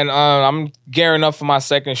about, man. I'm gearing up for my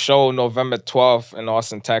second show November 12th in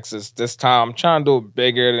Austin, Texas. This time I'm trying to do it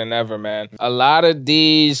bigger than ever, man. A lot of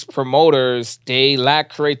these promoters, they lack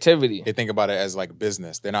creativity. They think about it as like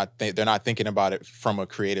business. They're not thinking about it from a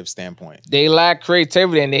creative standpoint. They lack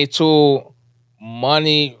creativity and they too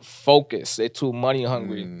money focused. They too money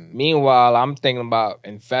hungry. Meanwhile, I'm thinking about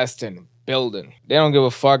investing, building. They don't give a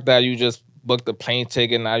fuck that you just booked a plane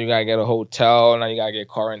ticket. Now you gotta get a hotel. Now you gotta get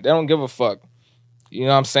car rent. They don't give a fuck. You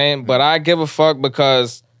know what I'm saying? But I give a fuck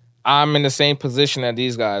because I'm in the same position as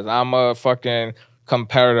these guys. I'm a fucking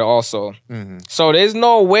competitor also. So there's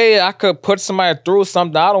no way I could put somebody through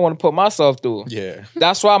something I don't want to put myself through. Yeah.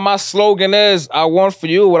 That's why my slogan is, I want for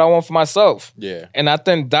you what I want for myself. Yeah. And I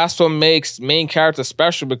think that's what makes main character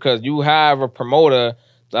special, because you have a promoter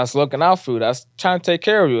that's looking out for you, that's trying to take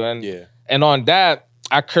care of you. And on that,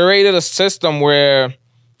 I created a system where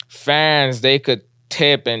fans, they could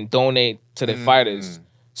tip and donate to the fighters.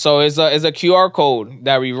 So it's a QR code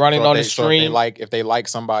that we running on the stream. So if they like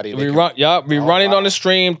somebody, we run it on the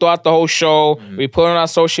stream throughout the whole show. We put it on our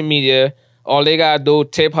social media. All they gotta do,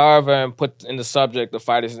 tip however, and put in the subject the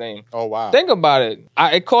fighter's name. Oh wow! Think about it.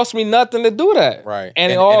 It costs me nothing to do that. Right.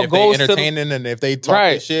 And it all goes to entertaining, and if they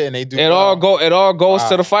talk this shit and they do it all goes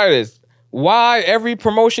to the fighters. Why every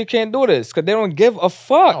promotion can't do this? Because they don't give a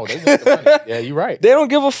fuck. No, they want the money. Yeah, you're right. They don't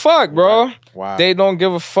give a fuck, bro. Right. Wow. They don't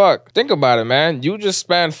give a fuck. Think about it, man. You just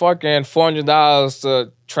spent fucking $400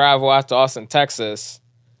 to travel out to Austin, Texas.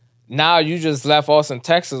 Now you just left Austin,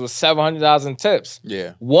 Texas with $700 in tips.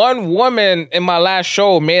 Yeah. One woman in my last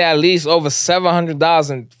show made at least over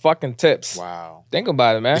 $700 in fucking tips. Wow. Think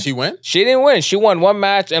about it, man. Did she win? She didn't win. She won one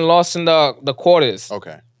match and lost in the quarters.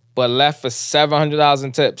 Okay. But left for $700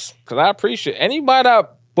 in tips. Because I appreciate anybody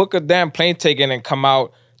that book a damn plane ticket and come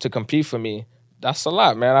out to compete for me. That's a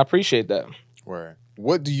lot, man. I appreciate that. Word.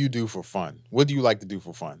 What do you do for fun? What do you like to do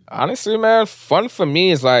for fun? Honestly, man, fun for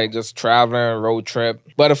me is like just traveling, road trip.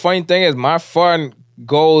 But the funny thing is, my fun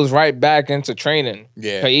goes right back into training.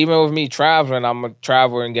 Yeah. Even with me traveling, I'm going to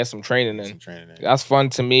travel and get some training in. That's fun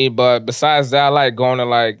to me. But besides that, I like going to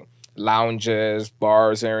like lounges,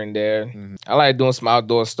 bars here and there. I like doing some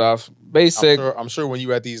outdoor stuff. Basic. I'm sure when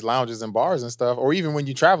you at these lounges and bars and stuff, or even when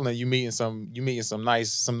you traveling, you meeting some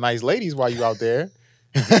nice ladies while you out there.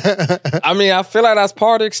 I mean, I feel like that's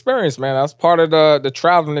part of the experience, man. That's part of the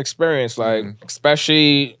traveling experience. Like,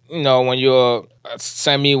 especially, you know, when you're a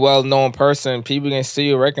semi-well-known person, people can see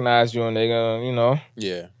you, recognize you, and they're gonna, you know.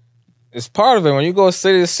 Yeah. It's part of it. When you go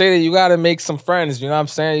city to city, you got to make some friends. You know what I'm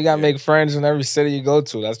saying? You got to make friends in every city you go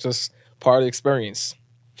to. That's just part of the experience.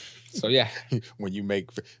 So yeah.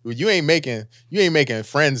 You ain't making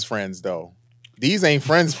friends though. These ain't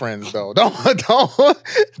friends though. Don't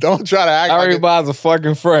try to act. Everybody's a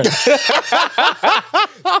fucking friend.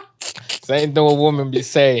 Same thing a woman be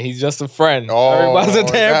saying. He's just a friend. Oh, everybody's a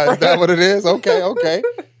damn friend. Is that what it is? Okay.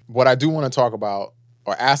 What I do want to talk about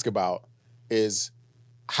or ask about is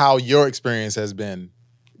how your experience has been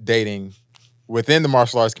dating within the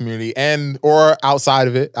martial arts community or outside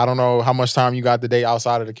of it. I don't know how much time you got to date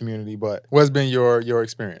outside of the community, but what's been your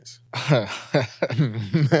experience?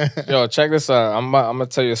 Yo, check this out. I'm gonna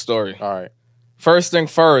tell you a story. All right. First thing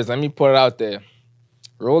first, let me put it out there.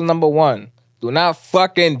 Rule number 1, do not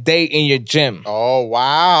fucking date in your gym. Oh,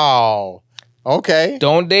 wow. Okay.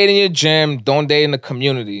 Don't date in your gym. Don't date in the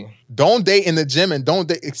community. Don't date in the gym and don't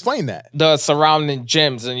date. Explain that. The surrounding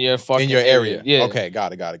gyms in your fucking area. Yeah. Okay,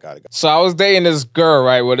 got it. So I was dating this girl,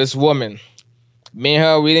 right, with this woman. Me and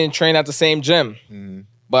her, we didn't train at the same gym.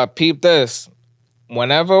 But peep this.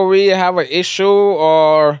 Whenever we have an issue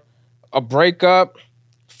or a breakup,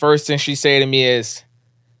 first thing she say to me is,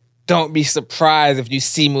 don't be surprised if you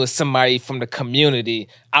see me with somebody from the community.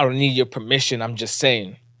 I don't need your permission. I'm just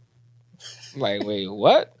saying. I'm like, wait,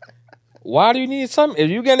 what? Why do you need something?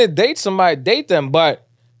 If you're gonna date somebody, date them. But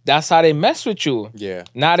that's how they mess with you. Yeah.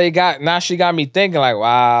 Now she got me thinking like,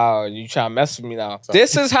 wow, you trying to mess with me now. So,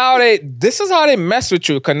 this is how they mess with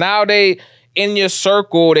you. Cause now in your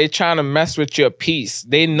circle, they trying to mess with your peace.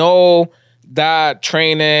 They know that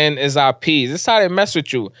training is our peace. This is how they mess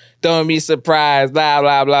with you. Don't be surprised, blah,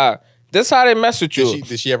 blah, blah. This is how they mess with you.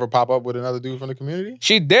 Did she ever pop up with another dude from the community?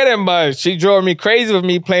 She didn't, but she drove me crazy with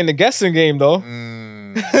me playing the guessing game, though.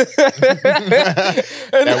 And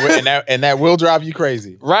that will drive you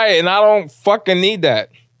crazy. Right, and I don't fucking need that.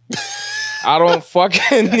 I don't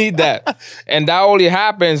fucking need that. And that only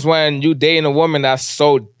happens when you dating a woman that's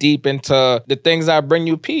so deep into the things that bring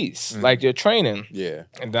you peace, like your training. Yeah.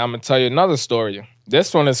 And then I'm going to tell you another story.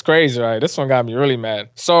 This one is crazy, right? This one got me really mad.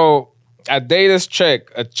 So I dated this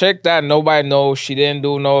chick, a chick that nobody knows. She didn't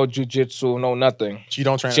do no jiu-jitsu, no nothing. She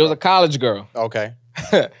don't train. She was a college girl. Okay.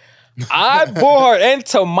 I brought her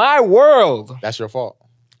into my world. That's your fault.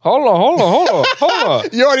 Hold on.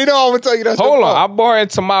 You already know I'm gonna tell you that's Hold your on. fault. I brought her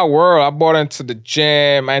into my world. I brought her into the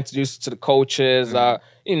gym. I introduced her to the coaches.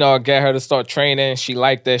 You know, get her to start training. She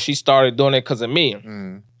liked that. She started doing it because of me.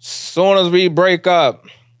 Soon as we break up,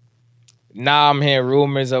 now I'm hearing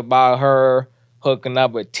rumors about her hooking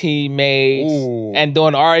up with teammates and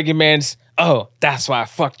doing arguments. Oh, that's why I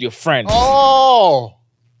fucked your friends. Oh.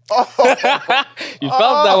 You felt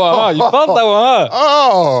that one, huh? You felt that one, huh?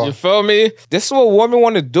 Oh. You feel me? This is what women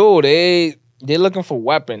want to do. They're looking for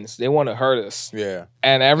weapons. They want to hurt us. Yeah.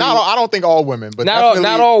 And I don't think all women, but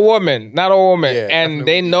not all women. Yeah, and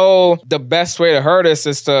they know the best way to hurt us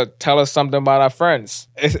is to tell us something about our friends.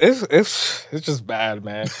 It's just bad,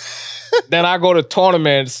 man. Then I go to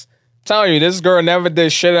tournaments. Telling you, this girl never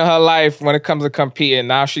did shit in her life when it comes to competing.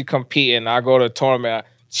 Now she competing. I go to a tournament.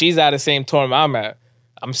 She's at the same tournament I'm at.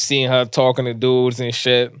 I'm seeing her talking to dudes and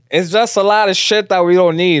shit. It's just a lot of shit that we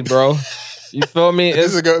don't need, bro. You feel me?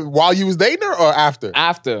 This is good. While you was dating her or after?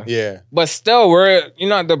 After. Yeah. But still,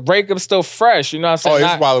 the breakup's still fresh. You know what I'm saying?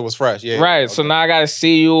 Oh, it's while it was fresh. Yeah. Right. Okay. So now I got to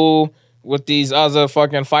see you with these other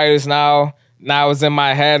fucking fighters now. Now it's in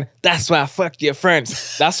my head. That's why I fucked your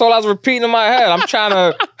friends. That's all I was repeating in my head. I'm trying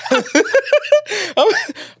to...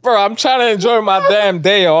 I'm trying to enjoy my damn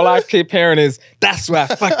day. All I keep hearing is, that's why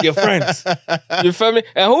I fuck your friends. You feel me?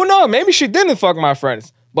 And who knows? Maybe she didn't fuck my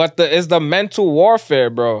friends. But it's the mental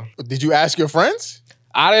warfare, bro. Did you ask your friends?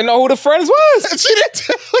 I didn't know who the friends was. She didn't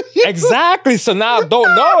tell you. Exactly. So now I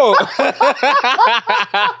don't know.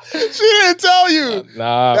 She didn't tell you.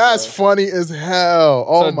 Nah. That's funny as hell.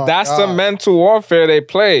 Oh my God. That's the mental warfare they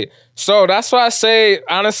play. So that's why I say,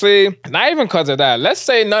 honestly, not even because of that. Let's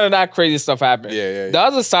say none of that crazy stuff happened. Yeah. The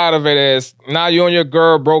other side of it is, now you and your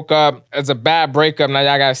girl broke up. It's a bad breakup. Now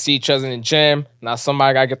y'all got to see each other in the gym. Now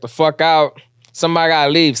somebody got to get the fuck out. Somebody got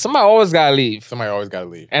to leave. Somebody always got to leave. Somebody always got to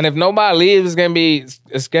leave. And if nobody leaves,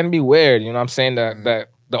 it's gonna be weird. You know what I'm saying? That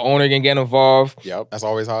the owner can get involved. Yep, that's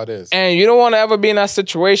always how it is. And you don't want to ever be in that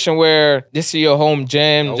situation where this is your home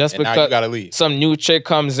gym just because now you gotta leave. Some new chick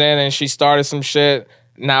comes in and she started some shit.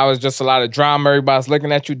 Now it's just a lot of drama. Everybody's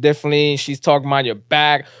looking at you differently. She's talking about your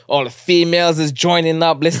back. All the females is joining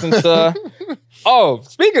up, listening to her. Oh,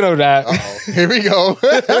 speaking of that. Here we go.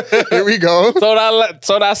 Here we go.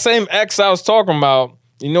 So that same ex I was talking about,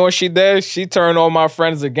 you know what she did? She turned all my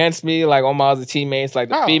friends against me, like all my other teammates, like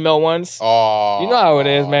the female ones. Oh. You know how it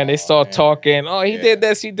is, man. They start talking. Oh, he did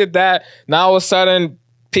this, he did that. Now all of a sudden,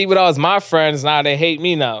 people that was my friends, now they hate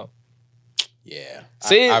me now. Yeah.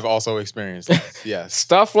 See? I've also experienced this. Yes.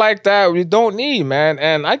 Stuff like that we don't need, man.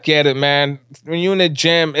 And I get it, man. When you're in the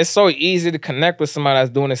gym, it's so easy to connect with somebody that's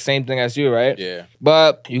doing the same thing as you, right? Yeah.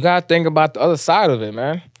 But you got to think about the other side of it,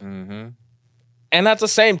 man. Mm-hmm. And at the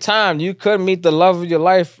same time, you could meet the love of your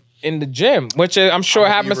life in the gym, which I'm sure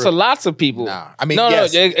happens to lots of people. Nah. I mean, no,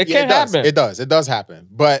 yes. it can happen. It does happen.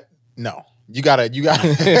 But no. You gotta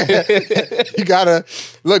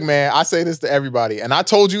look, man, I say this to everybody, and I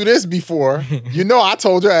told you this before. You know I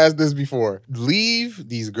told your ass this before. Leave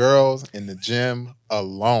these girls in the gym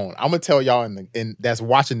alone. I'm gonna tell y'all that's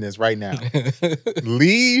watching this right now.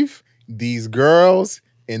 Leave these girls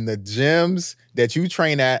in the gyms that you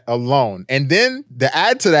train at alone. And then the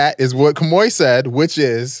add to that is what Kemoy said, which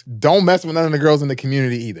is don't mess with none of the girls in the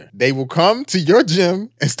community either. They will come to your gym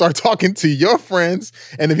and start talking to your friends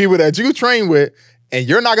and the people that you train with, and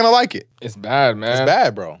you're not gonna like it. It's bad, man. It's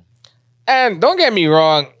bad, bro. And don't get me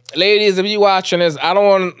wrong, ladies, if you watching this, I don't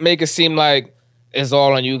want to make it seem like it's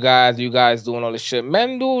all on you guys doing all this shit.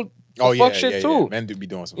 Men do fuck shit too. Yeah. Men do be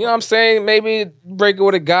doing some. You know what I'm saying? Maybe break it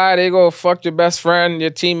with a guy, they go fuck your best friend,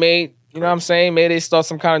 your teammate. You know what I'm saying? Maybe they start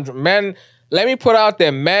some kind of... Men, let me put out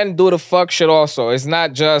there, men do the fuck shit also. It's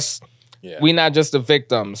not just Yeah. We not just the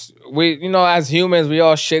victims. We, you know, as humans, we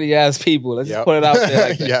all shitty ass people. Let's just put it out there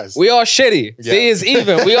like that. Yes. We all shitty. Yeah. See, it's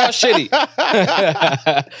even. We all shitty.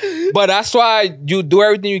 But that's why you do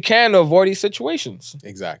everything you can to avoid these situations.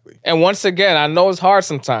 Exactly. And once again, I know it's hard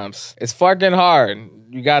sometimes. It's fucking hard.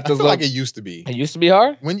 You got this. I feel like it used to be. It used to be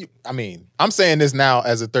hard? I mean, I'm saying this now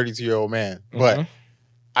as a 32-year-old man, but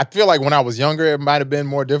I feel like when I was younger, it might have been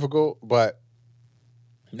more difficult, but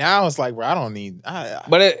now it's like, bro, I don't need.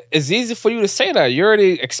 But it's easy for you to say that. You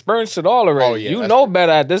already experienced it all already. Oh, yeah, you know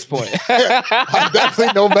better at this point. I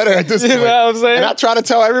definitely know better at this point. You know what I'm saying? And I try to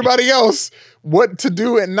tell everybody else what to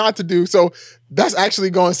do and not to do. So that's actually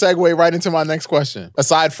going to segue right into my next question.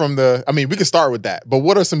 Aside from we can start with that. But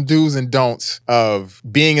what are some do's and don'ts of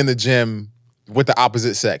being in the gym with the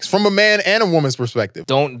opposite sex from a man and a woman's perspective?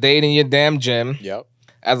 Don't date in your damn gym. Yep.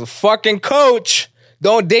 As a fucking coach,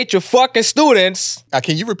 don't date your fucking students.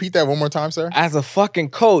 Can you repeat that one more time, sir? As a fucking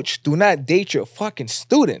coach, do not date your fucking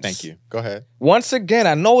students. Thank you. Go ahead. Once again,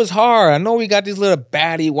 I know it's hard. I know we got these little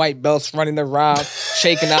baddie white belts running around,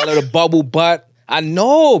 shaking that little bubble butt. I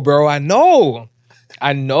know, bro. I know.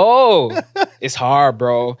 It's hard,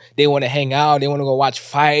 bro. They want to hang out. They want to go watch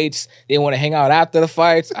fights. They want to hang out after the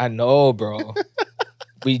fights. I know, bro.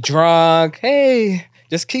 We drunk. Hey,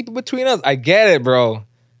 just keep it between us. I get it, bro.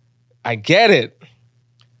 I get it.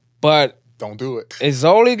 But don't do it. It's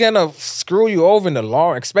only gonna screw you over in the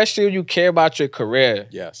long, especially if you care about your career.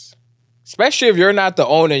 Yes. Especially if you're not the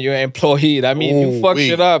owner, you're an employee. I mean, you fuck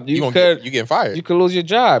shit up. You get fired. You could lose your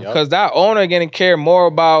job because that owner gonna care more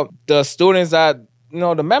about the students that, you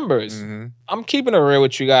know, the members. I'm keeping it real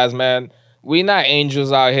with you guys, man. We not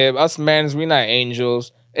angels out here. Us men, we not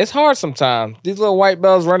angels. It's hard sometimes. These little white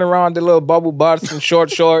belts running around, their little bubble butts and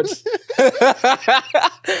short shorts.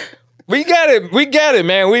 We get it,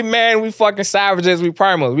 man. We fucking savages, we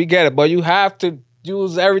primals. We get it. But you have to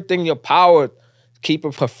use everything in your power to keep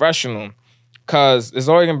it professional. Cause it's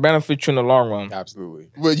only gonna benefit you in the long run. Absolutely.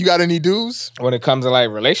 Well, you got any dues? When it comes to like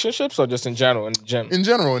relationships or just in general in the gym? In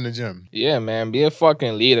general in the gym. Yeah, man. Be a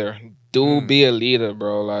fucking leader. Be a leader,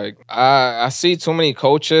 bro. Like I see too many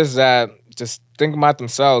coaches that just think about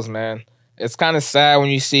themselves, man. It's kind of sad when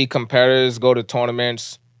you see competitors go to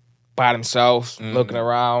tournaments by themselves, looking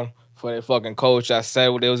around for their fucking coach that said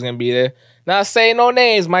they was gonna be there. Not saying no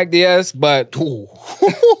names, Mike Diaz, but you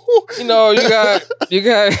know, you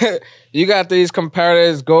got these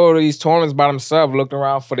competitors go to these tournaments by themselves, looking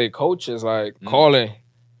around for their coaches, like calling,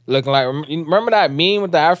 looking like. Remember that meme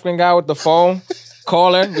with the African guy with the phone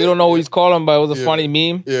calling? We don't know who he's calling, but it was a funny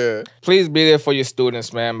meme. Yeah. Please be there for your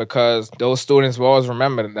students, man, because those students will always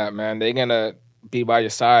remember that, man. They're gonna be by your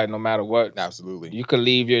side no matter what. Absolutely. You could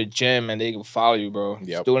leave your gym and they can follow you, bro.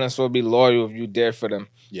 Yep. Students will be loyal if you there for them.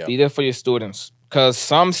 Yep. Be there for your students. Because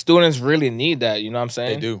some students really need that, you know what I'm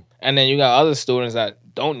saying? They do. And then you got other students that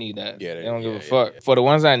don't need that. Yeah, they don't give a fuck. For the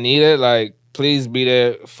ones that need it, like, please be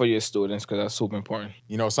there for your students because that's super important.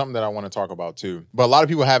 You know, something that I want to talk about too. But a lot of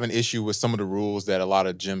people have an issue with some of the rules that a lot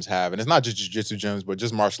of gyms have. And it's not just jiu-jitsu gyms, but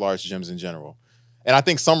just martial arts gyms in general. And I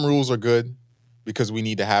think some rules are good because we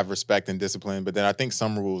need to have respect and discipline. But then I think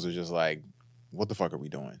some rules are just like, what the fuck are we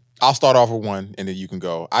doing? I'll start off with one and then you can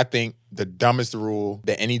go. I think the dumbest rule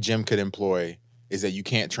that any gym could employ is that you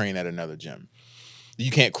can't train at another gym.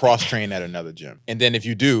 You can't cross-train at another gym. And then if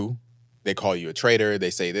you do, they call you a traitor, they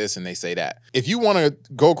say this and they say that. If you want to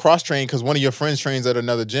go cross-train because one of your friends trains at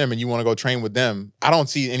another gym and you want to go train with them, I don't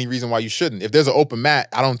see any reason why you shouldn't. If there's an open mat,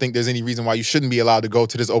 I don't think there's any reason why you shouldn't be allowed to go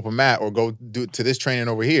to this open mat or go to this training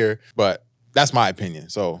over here. But that's my opinion.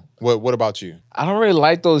 So what about you? I don't really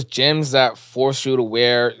like those gyms that force you to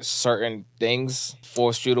wear certain things,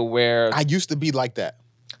 force you to wear... I used to be like that.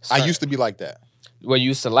 I used to be like that. Well, you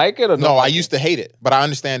used to like it or no? I used to hate it, but I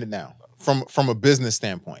understand it now from a business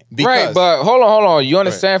standpoint. Because, right, but hold on. You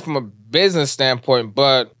understand from a business standpoint,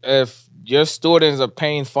 but if your students are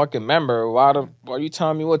paying fucking member, why are you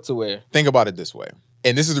telling me what to wear? Think about it this way.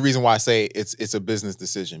 And this is the reason why I say it's a business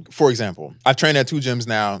decision. For example, I've trained at 2 gyms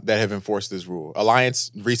now that have enforced this rule.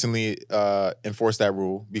 Alliance recently enforced that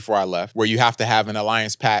rule before I left, where you have to have an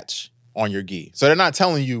Alliance patch on your gi. So they're not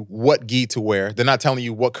telling you what gi to wear. They're not telling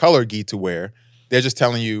you what color gi to wear. They're just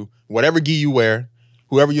telling you whatever gi you wear,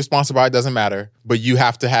 whoever you're sponsored by, it doesn't matter, but you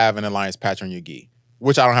have to have an Alliance patch on your gi,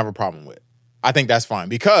 which I don't have a problem with. I think that's fine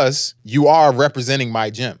because you are representing my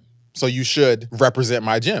gym. So you should represent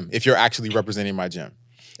my gym if you're actually representing my gym,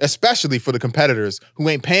 especially for the competitors who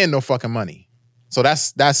ain't paying no fucking money. So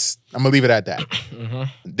that's I'm gonna leave it at that.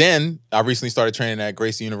 Then I recently started training at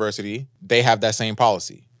Gracie University. They have that same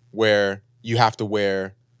policy where you have to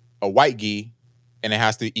wear a white gi and it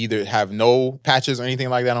has to either have no patches or anything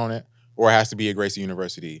like that on it, or it has to be a Gracie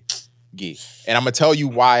University gi. And I'm gonna tell you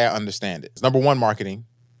why I understand it. Number one, marketing.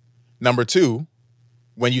 Number two,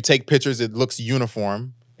 when you take pictures, it looks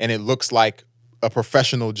uniform and it looks like a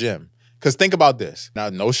professional gym. Because think about this. Now,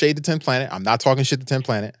 no shade to 10th Planet. I'm not talking shit to 10th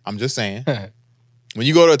Planet. I'm just saying. When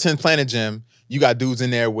you go to a 10th Planet gym, you got dudes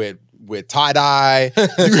in there with tie-dye.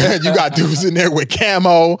 You got dudes in there with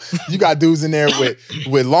camo. You got dudes in there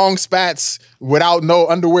with long spats without no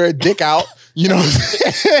underwear, dick out. You know what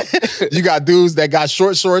I'm saying? You got dudes that got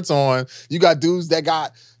short shorts on. You got dudes that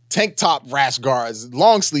got tank top rash guards,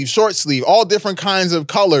 long sleeve, short sleeve, all different kinds of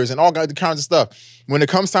colors and all kinds of stuff. When it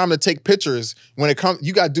comes time to take pictures,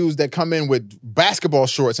 you got dudes that come in with basketball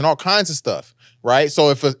shorts and all kinds of stuff, right? So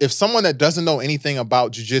if someone that doesn't know anything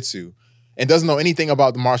about jiu-jitsu and doesn't know anything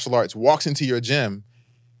about the martial arts walks into your gym,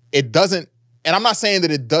 it doesn't, and I'm not saying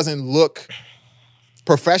that it doesn't look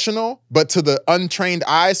professional, but to the untrained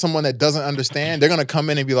eye, someone that doesn't understand, they're gonna come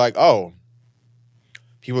in and be like, oh,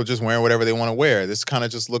 people are just wearing whatever they want to wear. This kind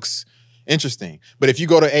of just looks interesting. But if you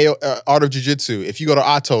go to Art of Jiu-Jitsu, if you go to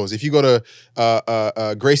Atos, if you go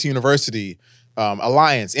to Gracie University,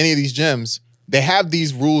 Alliance, any of these gyms, they have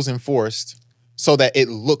these rules enforced so that it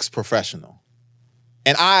looks professional.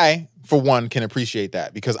 And I, for one, can appreciate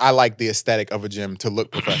that because I like the aesthetic of a gym to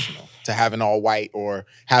look professional, to having all white or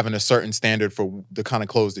having a certain standard for the kind of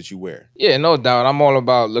clothes that you wear. Yeah, no doubt. I'm all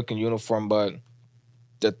about looking uniform, but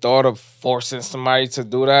the thought of forcing somebody to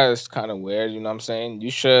do that is kind of weird, you know what I'm saying?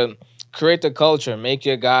 You should create the culture, make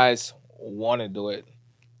your guys want to do it.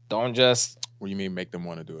 Don't just... What do you mean make them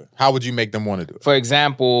want to do it? How would you make them want to do it? For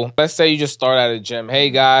example, let's say you just start at a gym.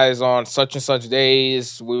 Hey guys, on such and such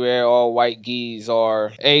days, we wear all white gis.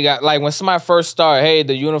 Or, hey, like when somebody first start, hey,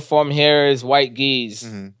 the uniform here is white gis.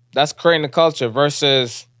 That's creating the culture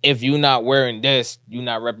versus... If you're not wearing this, you're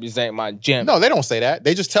not representing my gym. No, they don't say that.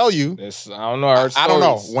 They just tell you. I don't know. I don't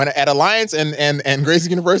know. When at Alliance and Gracie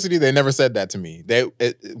University, they never said that to me.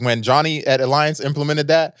 When Johnny at Alliance implemented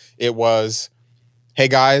that, it was, hey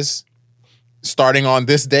guys, starting on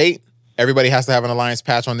this date, everybody has to have an Alliance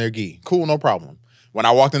patch on their gi. Cool, no problem. When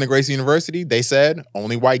I walked into Gracie University, they said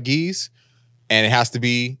only white gis, and it has to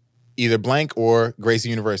be either blank or Gracie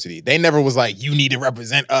University. They never was like, you need to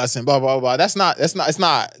represent us and blah, blah, blah. It's not,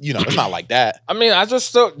 you know, it's not like that. I mean, I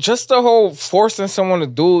just the whole forcing someone to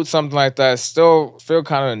do something like that still feel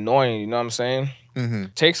kind of annoying, you know what I'm saying?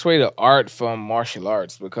 Takes away the art from martial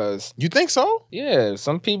arts because... You think so? Yeah,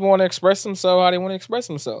 some people want to express themselves how they want to express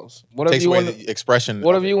themselves. Takes away the expression.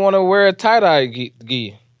 What if you want to wear a tie-dye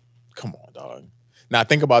gi? Come on, dog. Now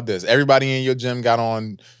think about this. Everybody in your gym got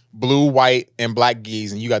on blue, white, and black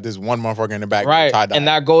gis, and you got this one motherfucker in the back. Right, tie-dye. And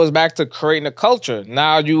that goes back to creating a culture.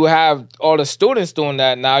 Now you have all the students doing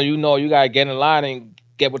that. Now you know you got to get in line and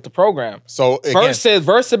get with the program. So again,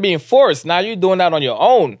 versus being forced, now you're doing that on your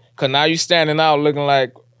own, because now you're standing out looking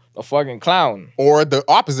like a fucking clown. Or the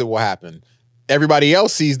opposite will happen. Everybody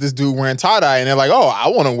else sees this dude wearing tie-dye, and they're like, oh, I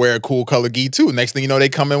want to wear a cool color gi too. Next thing you know, they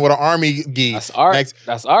come in with an army gi. That's art.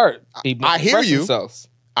 That's art. People I hear you. Themselves.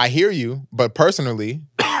 I hear you, but personally...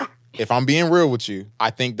 If I'm being real with you,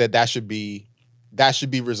 I think that should be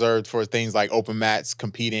reserved for things like open mats,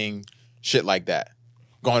 competing, shit like that.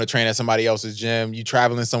 Going to train at somebody else's gym, you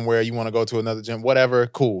traveling somewhere, you want to go to another gym, whatever,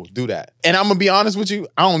 cool, do that. And I'm gonna be honest with you,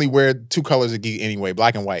 I only wear 2 colors of gi anyway,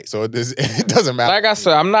 black and white, so it doesn't matter. Like I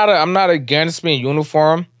said, I'm not against being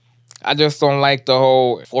uniform. I just don't like the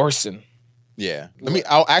whole forcing. Yeah,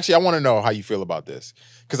 I want to know how you feel about this.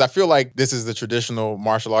 Because I feel like this is the traditional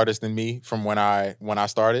martial artist in me from when I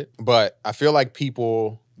started. But I feel like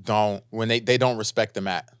people don't, when they don't respect the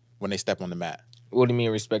mat when they step on the mat. What do you mean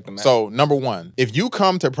respect the mat? So number one, if you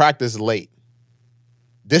come to practice late,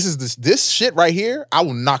 this shit right here, I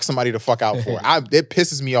will knock somebody the fuck out for. It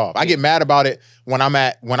pisses me off. I get mad about it when I'm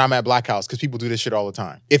at Black House because people do this shit all the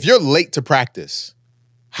time. If you're late to practice,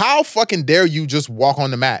 how fucking dare you just walk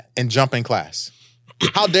on the mat and jump in class?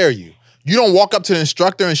 How dare you? You don't walk up to the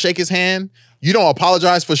instructor and shake his hand. You don't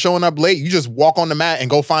apologize for showing up late. You just walk on the mat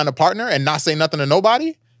and go find a partner and not say nothing to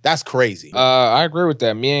nobody? That's crazy. I agree with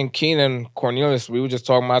that. Me and Keenan Cornelius, we were just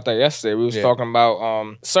talking about that yesterday. We was talking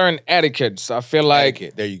about certain etiquettes. I feel like...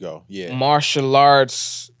 Etiquette. There you go. Yeah. Martial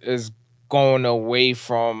arts is going away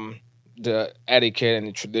from the etiquette and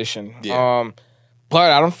the tradition. Yeah.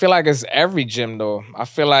 But I don't feel like it's every gym, though. I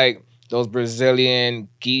feel like those Brazilian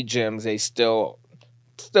gi gyms, they still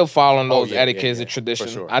following those etiquettes and tradition.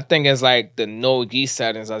 Sure. I think it's like the no gi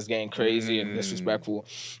settings that's getting crazy and disrespectful.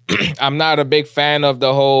 I'm not a big fan of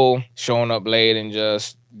the whole showing up late and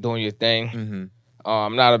just doing your thing.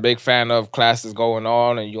 I'm not a big fan of classes going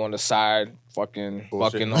on and you on the side fucking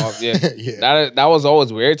off. Yeah. Yeah. That was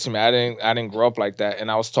always weird to me. I didn't grow up like that. And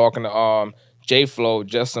I was talking to J-Flow,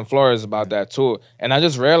 Justin Flores about that too. And I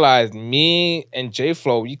just realized me and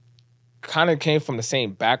J-Flow, we kind of came from the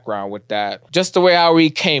same background with that. Just the way how we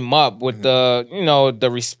came up with the, you know,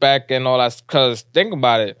 the respect and all that. Because think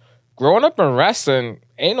about it. Growing up in wrestling,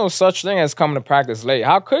 ain't no such thing as coming to practice late.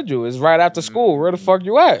 How could you? It's right after school. Where the fuck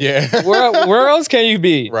you at? Yeah. Where else can you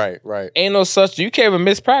be? Right, right. Ain't no such. You can't even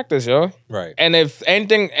miss practice, yo. Right. And if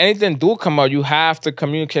anything do come out, you have to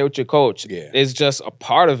communicate with your coach. Yeah. It's just a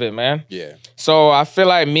part of it, man. Yeah. So I feel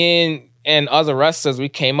like me and other wrestlers, we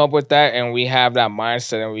came up with that and we have that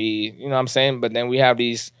mindset and we, you know what I'm saying? But then we have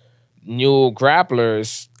these new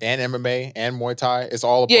grapplers and MMA and Muay Thai. It's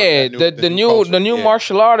all a part yeah. of that The new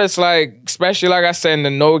martial artists, like especially like I said in the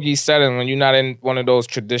no-gi setting, when you're not in one of those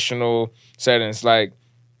traditional settings, like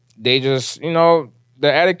they just, you know,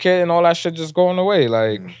 the etiquette and all that shit just going away.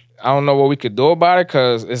 Like I don't know what we could do about it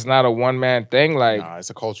because it's not a one-man thing. Like nah, it's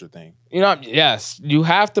a culture thing. You know, yes, you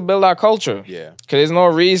have to build our culture. Yeah, because there's no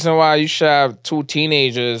reason why you should have two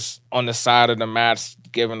teenagers on the side of the mats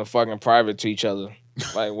giving a fucking private to each other.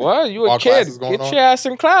 Like, what? You a kid. Get your ass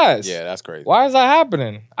in class. Yeah, that's crazy. Why is that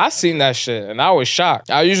happening? I seen that shit, and I was shocked.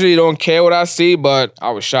 I usually don't care what I see, but I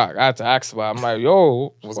was shocked. I had to ask about it. I'm like,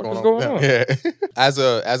 yo, what's going on? Yeah. As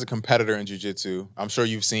a competitor in jiu-jitsu, I'm sure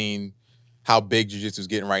you've seen how big jiu-jitsu is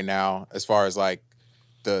getting right now as far as, like,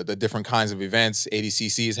 the different kinds of events.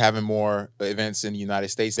 ADCC is having more events in the United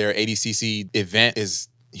States. Their ADCC event is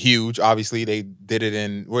huge. Obviously, they did it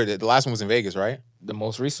in, the last one was in Vegas, right? The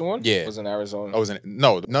most recent one? Yeah. Was in Arizona. Oh, was in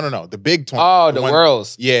no. The big tournament. Oh, the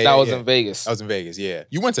Worlds. Yeah, that was in Vegas. That was in Vegas, yeah.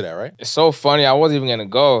 You went to that, right? It's so funny. I wasn't even going to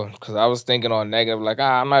go because I was thinking on negative, like,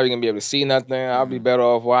 I'm not even going to be able to see nothing. I'll be better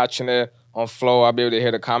off watching it on Flow. I'll be able to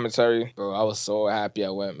hear the commentary. Bro, I was so happy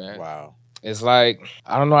I went, man. Wow. It's like,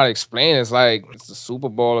 I don't know how to explain it. It's like, it's the Super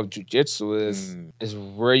Bowl of jiu-jitsu. Is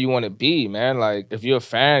where you want to be, man. Like, if you're a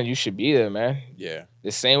fan, you should be there, man. Yeah.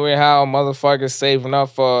 The same way how motherfuckers saving up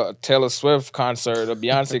for a Taylor Swift concert or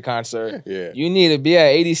Beyonce concert. Yeah. You need to be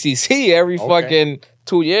at ADCC every fucking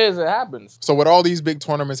 2 years it happens. So with all these big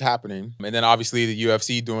tournaments happening, and then obviously the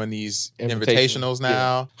UFC doing these invitationals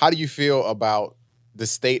now, how do you feel about the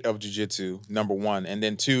state of jiu-jitsu, number one? And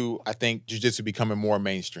then two, I think jiu-jitsu becoming more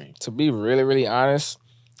mainstream. To be really, really honest,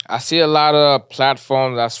 I see a lot of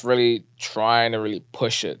platforms that's really trying to really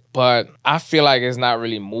push it. But I feel like it's not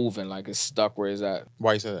really moving, like it's stuck where it's at.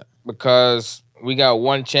 Why you say that? Because we got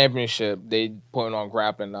one championship, they putting on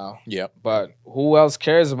grappling now. Yep. But who else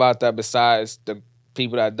cares about that besides the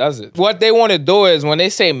people that does it? What they want to do is when they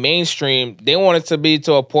say mainstream, they want it to be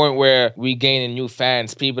to a point where we gaining new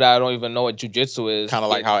fans, people that don't even know what jiu-jitsu is. Kind of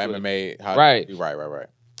like how MMA, right.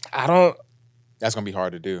 I don't. That's gonna be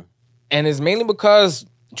hard to do. And it's mainly because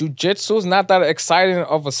jiu-jitsu is not that exciting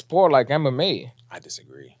of a sport like MMA. I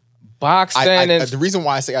disagree. Boxing the reason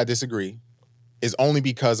why I say I disagree is only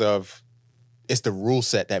because of it's the rule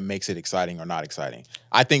set that makes it exciting or not exciting.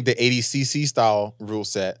 I think the ADCC style rule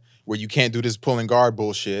set, where you can't do this pulling guard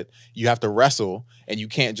bullshit, you have to wrestle, and you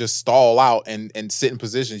can't just stall out and sit in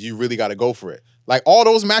positions. You really got to go for it. Like all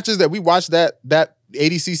those matches that we watched that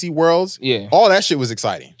ADCC Worlds, all that shit was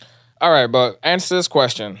exciting. All right, but answer this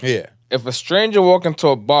question. Yeah. If a stranger walk into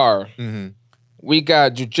a bar, we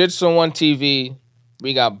got jiu-jitsu on one TV,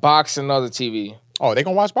 we got boxing on other TV. Oh, they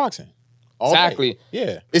gonna watch boxing. Exactly.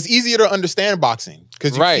 Yeah. It's easier to understand boxing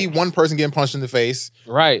because you see one person getting punched in the face,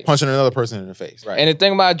 punching another person in the face. Right. And the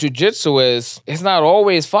thing about jiu-jitsu is it's not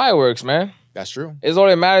always fireworks, man. That's true. It's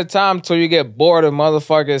only a matter of time till you get bored of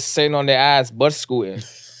motherfuckers sitting on their ass butt scooting.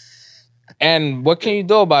 And what can you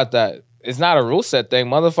do about that? It's not a rule set thing.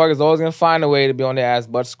 Motherfuckers always gonna find a way to be on their ass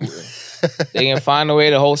butt scooting. They can find a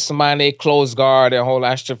way to hold somebody in their close guard and hold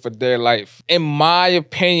that shit for their life. In my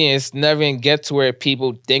opinion, it's never gonna get to where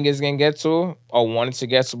people think it's gonna get to or want it to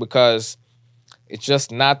get to because it's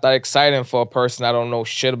just not that exciting for a person that don't know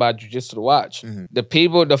shit about jiu-jitsu to watch.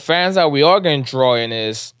 The fans that we are gonna draw in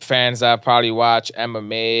is fans that probably watch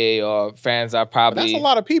MMA or fans that probably... But that's a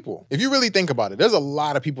lot of people. If you really think about it, there's a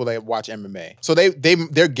lot of people that watch MMA. So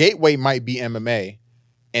their gateway might be MMA,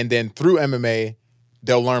 and then through MMA,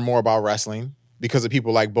 they'll learn more about wrestling because of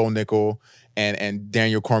people like Bo Nickel and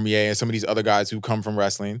Daniel Cormier and some of these other guys who come from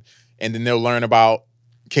wrestling. And then they'll learn about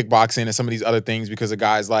kickboxing and some of these other things because of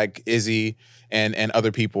guys like Izzy and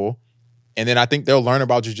other people. And then I think they'll learn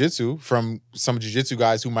about jiu-jitsu from some jiu-jitsu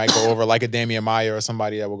guys who might go over like a Damian Maya or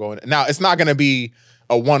somebody that will go in. Now, it's not going to be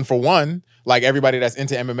a one-for-one. Like everybody that's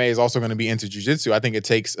into MMA is also going to be into jiu-jitsu. I think it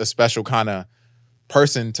takes a special kind of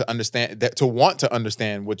person to understand that, to want to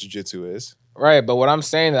understand what jiu-jitsu is. Right, but what I'm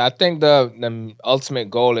saying, I think the ultimate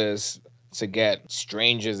goal is to get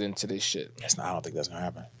strangers into this shit. I don't think that's gonna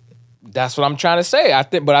happen. That's what I'm trying to say. I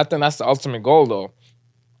think that's the ultimate goal, though.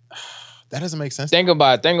 That doesn't make sense. Think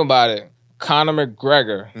about it. Conor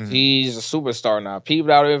McGregor, he's a superstar now. People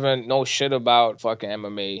that don't even know shit about fucking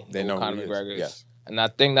MMA. They know Conor McGregor is. Yes. And I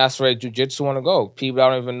think that's where jiu-jitsu want to go. People that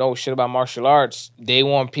don't even know shit about martial arts, they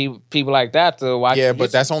want people like that to watch. Yeah,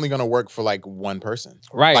 but that's only going to work for like one person.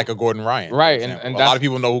 Right. Like a Gordon Ryan. Right. And a lot of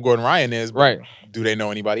people know who Gordon Ryan is, but right. do they know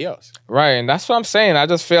anybody else? Right. And that's what I'm saying. I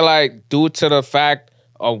just feel like due to the fact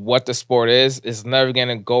of what the sport is, it's never going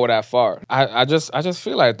to go that far. I just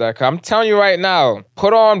feel like that. 'Cause I'm telling you right now,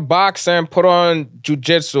 put on boxing, put on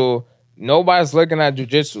jiu-jitsu, nobody's looking at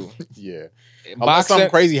jiu-jitsu. Yeah. Unless something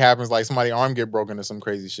crazy happens, like somebody's arm get broken or some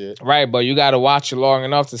crazy shit. Right, but you got to watch it long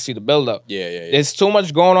enough to see the buildup. Yeah. There's too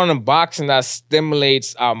much going on in boxing that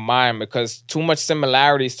stimulates our mind because too much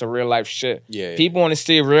similarities to real life shit. Yeah. People want to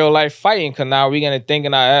see real life fighting because now we're going to think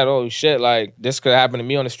in our head, oh shit, like this could happen to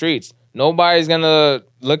me on the streets. Nobody's going to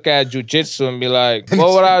look at jiu-jitsu and be like,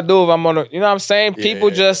 what would I do if I'm on a... You know what I'm saying? People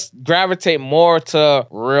just gravitate more to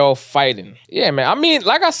real fighting. Yeah, man. I mean,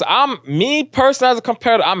 like I said, me personally as a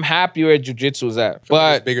competitor, I'm happy where jiu-jitsu is at.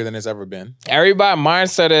 But it's bigger than it's ever been. Everybody's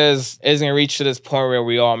mindset isn't going to reach to this point where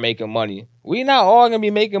we all making money. We not all gonna be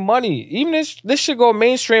making money. Even this should go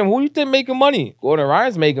mainstream. Who you think making money? Gordon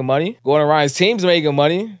Ryan's making money. Gordon Ryan's team's making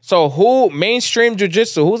money. So who mainstream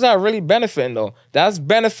jiu-jitsu? Who's not really benefiting though? That's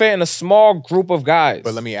benefiting a small group of guys.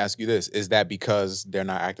 But let me ask you this. Is that because they're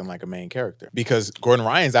not acting like a main character? Because Gordon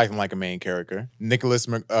Ryan's acting like a main character. Nicholas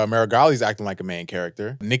Maragali's acting like a main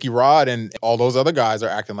character. Nicky Rod and all those other guys are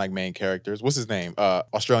acting like main characters. What's his name?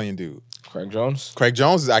 Australian dude. Craig Jones. Craig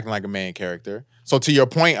Jones is acting like a main character. So to your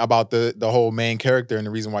point about the whole main character and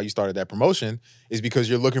the reason why you started that promotion is because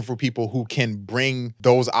you're looking for people who can bring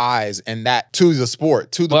those eyes and that to the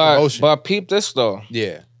sport, to the promotion. But peep this though.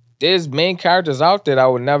 Yeah. There's main characters out there that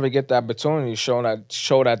would never get the opportunity to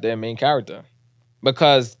show that they're main character.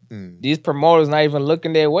 Because these promoters not even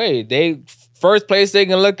looking their way. First place they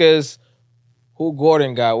can look is who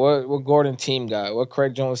Gordon got, what Gordon team got, what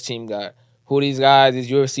Craig Jones team got. Who these guys,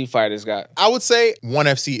 these UFC fighters got. I would say ONE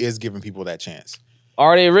FC is giving people that chance.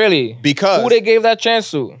 Are they really? Because who they gave that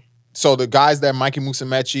chance to? So the guys that Mikey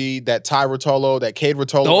Musumeci, that Ty Rotolo, that Cade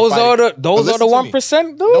Rotolo. Those are the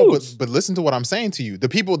 1% dudes. No, but listen to what I'm saying to you. The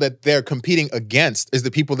people that they're competing against is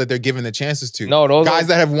the people that they're giving the chances to. No, those guys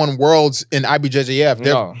that have won worlds in IBJJF.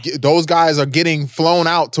 No. Those guys are getting flown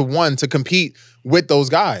out to ONE to compete with those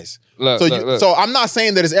guys. Look. So I'm not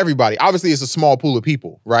saying that it's everybody. Obviously, it's a small pool of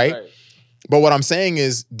people, right? But what I'm saying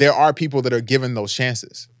is there are people that are given those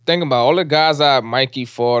chances. Think about all the guys that Mikey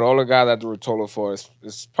fought, all the guys that Rotolo fought.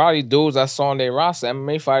 It's probably dudes that's on their roster,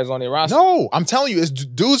 MMA fighters on their roster. No, I'm telling you, it's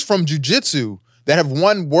dudes from jiu-jitsu that have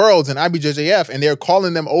won worlds in IBJJF, and they're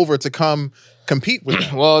calling them over to come compete with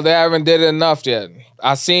them. Well, they haven't did it enough yet.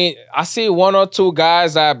 I see one or two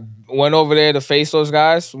guys that went over there to face those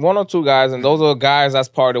guys. One or two guys, and those are guys that's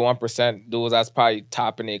part of the 1% dudes that's probably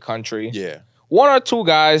top in their country. Yeah. One or two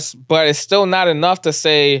guys, but it's still not enough to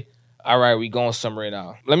say, all right, we going somewhere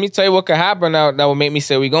now. Let me tell you what could happen now that would make me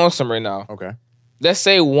say we going somewhere now. Okay. Let's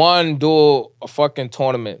say ONE do a fucking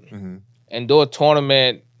tournament and do a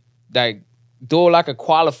tournament that do like a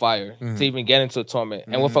qualifier to even get into a tournament.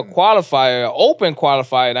 And with a qualifier, open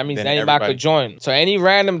qualifier, that means then anybody could join. So any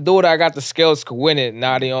random dude that got the skills could win it.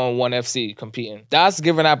 Now they on ONE FC competing. That's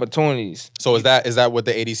giving opportunities. So is that what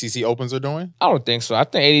the ADCC Opens are doing? I don't think so. I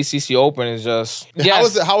think ADCC Open is just... How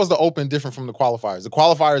is the Open different from the qualifiers? The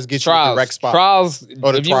qualifiers get you a direct spot. Trials,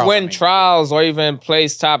 if you win trials or even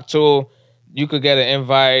place top 2, you could get an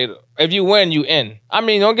invite. If you win, you in. I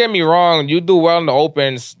mean, don't get me wrong. You do well in the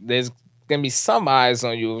Opens, there's gonna be some eyes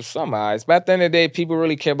on you, some eyes. But at the end of the day, people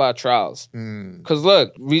really care about trials. Because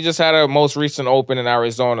look, we just had a most recent Open in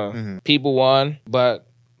Arizona. People won, but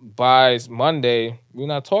by Monday, we're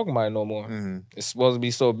not talking about it no more. It's supposed to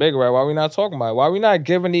be so big, right? Why we not talking about it? Why we not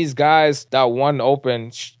giving these guys that won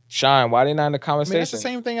Open shine? Why they not in the conversation? I mean, that's the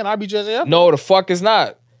same thing in IBJJF. No, the fuck is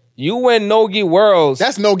not. You win Nogi Worlds.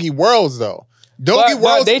 That's Nogi Worlds, though.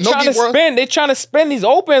 But they trying to spin. They trying to spin these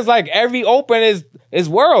Opens like every Open is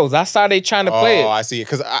Worlds. That's how they trying to play it. Oh, I see it.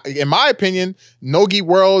 Because in my opinion, Nogi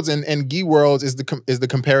Worlds and Gi Worlds is the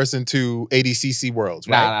comparison to ADCC Worlds,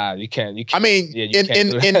 right? Nah, you can't. I mean, in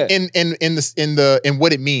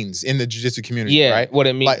what it means in the jiu-jitsu community, right? What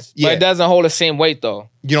it means. Like, but it doesn't hold the same weight though.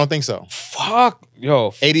 You don't think so? Fuck,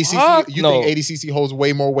 yo. ADCC. You think ADCC holds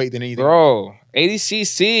way more weight than anything? Bro,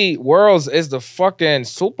 ADCC Worlds is the fucking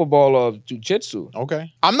Super Bowl of jiu-jitsu.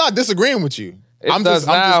 Okay. I'm not disagreeing with you. It does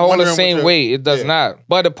not hold the same weight. It does not.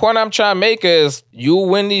 But the point I'm trying to make is you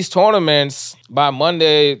win these tournaments by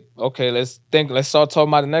Monday. Okay, let's start talking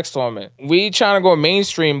about the next tournament. We trying to go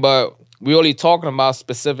mainstream, but we only talking about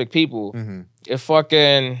specific people. If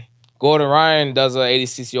fucking Gordon Ryan does an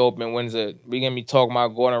ADCC Open, wins it, we gonna be talking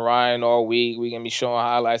about Gordon Ryan all week. We gonna be showing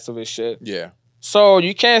highlights of his shit. Yeah. So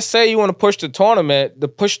you can't say you want to push the tournament, to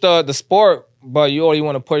push the sport, but you only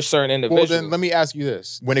want to push certain individuals. Well, then let me ask you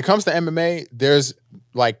this. When it comes to MMA, there's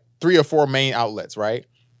like 3 or 4 main outlets, right?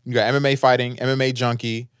 You got MMA Fighting, MMA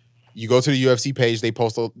Junkie. You go to the UFC page, they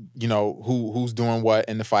post, you know, who's doing what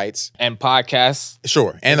in the fights. And podcasts.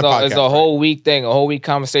 Sure, and the podcast. It's a whole week thing, a whole week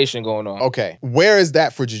conversation going on. Okay. Where is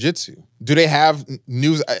that for jiu-jitsu? Do they have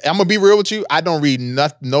news? I'm going to be real with you. I don't read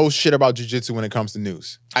no shit about jiu-jitsu when it comes to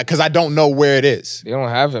news. Because I don't know where it is. They don't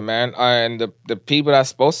have it, man. And the people that's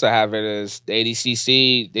supposed to have it is the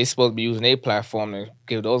ADCC. They supposed to be using their platform to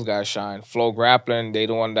give those guys shine. Flow Grappling, they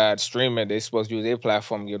the one that stream it. They supposed to use their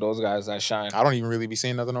platform to give those guys that shine. I don't even really be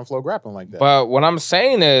seeing nothing on Flow Grappling like that. But what I'm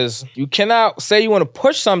saying is, you cannot say you want to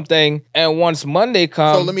push something and once Monday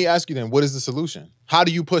comes... So let me ask you then, what is the solution? How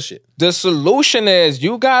do you push it? The solution is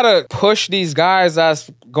you gotta push these guys that's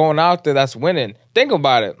going out there that's winning. Think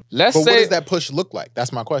about it. Let's say, what does that push look like?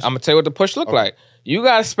 That's my question. I'm gonna tell you what the push look like. You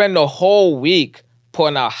gotta spend the whole week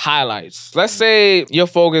putting out highlights. Let's say your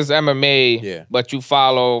focus is MMA, but you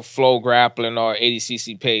follow Flow Grappling or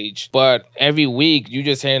ADCC page. But every week, you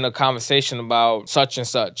just hearing a conversation about such and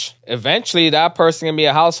such. Eventually, that person can be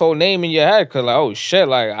a household name in your head because, like, oh shit,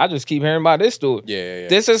 like I just keep hearing about this dude. Yeah.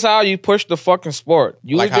 This is how you push the fucking sport.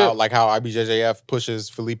 Like how IBJJF pushes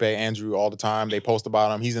Felipe Andrew all the time. They post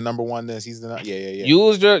about him. He's the #1 this. He's the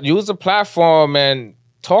Use the platform and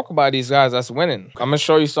talk about these guys that's winning. I'm gonna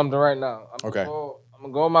show you something right now. I'm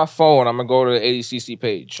gonna go on my phone. I'm gonna go to the ADCC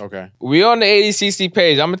page. Okay. We on the ADCC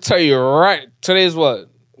page. I'm gonna tell you right. Today's what?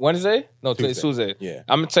 Wednesday? No, today's Tuesday. Yeah.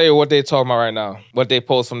 I'm gonna tell you what they talking about right now. What they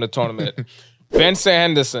post from the tournament. Benson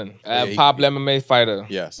Henderson, popular MMA fighter.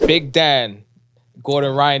 Yes. Big Dan,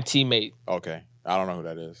 Gordon Ryan teammate. Okay. I don't know who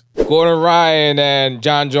that is. Gordon Ryan and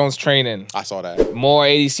John Jones training. I saw that. More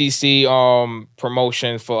ADCC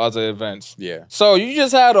promotion for other events. Yeah. So you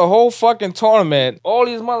just had a whole fucking tournament. All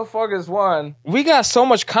these motherfuckers won. We got so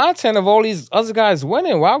much content of all these other guys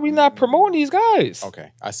winning. Why are we not promoting these guys?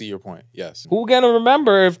 Okay. I see your point. Yes. Who gonna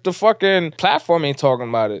remember if the fucking platform ain't talking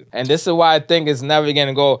about it? And this is why I think it's never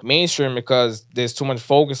gonna go mainstream because there's too much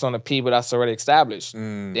focus on the people that's already established.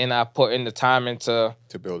 They're not putting the time into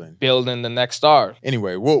building the next star.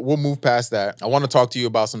 Anyway, we'll move past that. I want to talk to you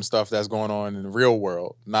about some stuff that's going on in the real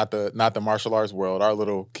world, not the martial arts world, our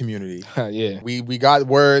little community. Yeah. We got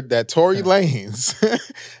word that Tory Lanez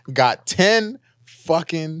got 10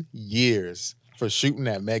 fucking years for shooting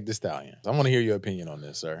at Meg Thee Stallion. I want to hear your opinion on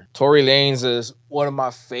this, sir. Tory Lanez is one of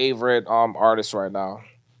my favorite artists right now.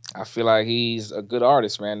 I feel like he's a good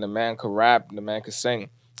artist, man. The man could rap, the man could sing.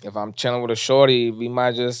 If I'm chilling with a shorty, we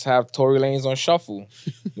might just have Tory Lanez on shuffle.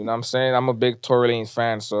 You know what I'm saying? I'm a big Tory Lanez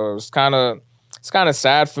fan, so it's kind of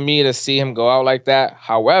sad for me to see him go out like that.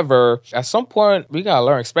 However, at some point, we gotta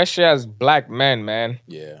learn, especially as black men, man.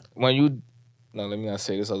 Yeah. When you... No, let me not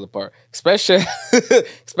say this other part. Especially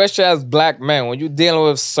as black men, when you're dealing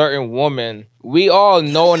with certain women, we all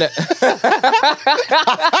know that...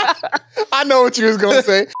 I know what you was going to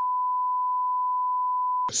say.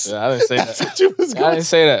 Yeah, I didn't say that. That's what you was I didn't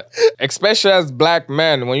say that. Especially as black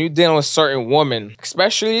men, when you're dealing with certain women,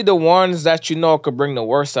 especially the ones that you know could bring the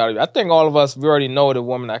worst out of you. I think all of us, we already know the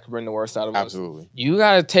woman that could bring the worst out of us. Absolutely. You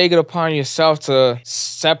got to take it upon yourself to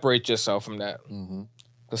separate yourself from that.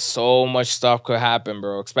 Because so much stuff could happen,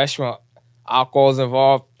 bro. Especially when alcohol's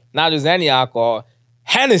involved. Not just any alcohol.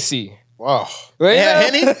 Hennessy. Wow. They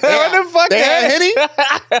had Henny? What the fuck? They had Henny?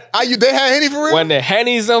 They had Henny for real? When the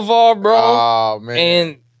Henny's involved, bro. Oh, man.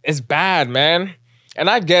 And it's bad, man. And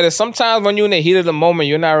I get it. Sometimes when you're in the heat of the moment,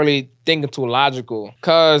 you're not really thinking too logical.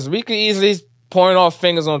 Because we could easily point off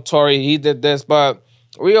fingers on Tory. He did this, but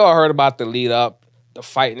we all heard about the lead up, the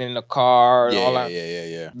fighting in the car, and all that.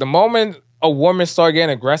 Yeah. The moment a woman start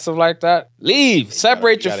getting aggressive like that, leave.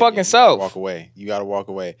 Separate your fucking self. Walk away. You gotta walk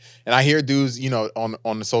away. And I hear dudes, you know,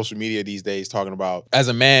 on the social media these days talking about, as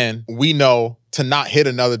a man, we know to not hit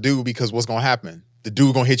another dude because what's gonna happen? The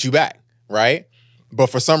dude gonna hit you back, right? But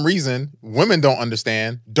for some reason, women don't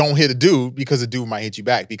understand, don't hit a dude because a dude might hit you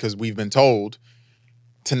back because we've been told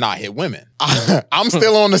to not hit women. I'm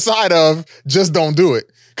still on the side of just don't do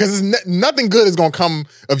it. Because nothing good is going to come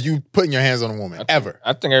of you putting your hands on a woman, ever.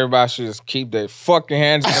 I think everybody should just keep their fucking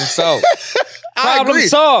hands to themselves. Problem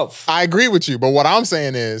solved. I agree with you. But what I'm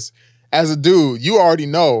saying is, as a dude, you already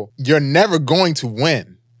know you're never going to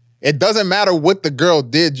win It doesn't matter what the girl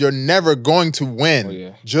did. You're never going to win. Oh,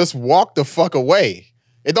 yeah. Just walk the fuck away.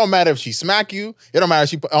 It don't matter if she smack you. It don't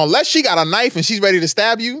matter if unless she got a knife and she's ready to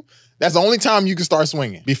stab you. That's the only time you can start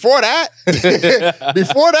swinging. Before that,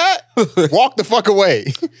 walk the fuck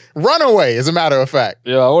away. Run away, as a matter of fact.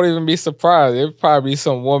 Yeah, I wouldn't even be surprised. There'd probably be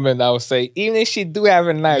some woman that would say, even if she do have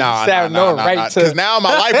a knife, you have no right to. Because now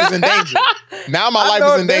my life is in danger. Now my life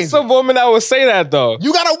is in danger. There's some woman that would say that, though.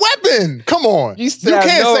 You got a weapon. Come on. You still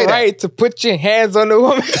have no right to put your hands on the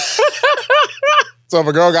woman. So if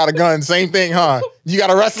a girl got a gun, same thing, huh? You got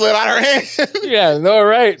to wrestle it out of her hand. You have no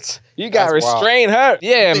rights. You got to restrain her.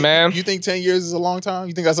 Yeah, man. You think 10 years is a long time?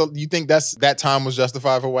 You think that time was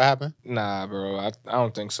justified for what happened? Nah, bro. I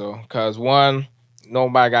don't think so. Because one,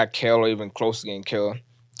 nobody got killed or even close to getting killed.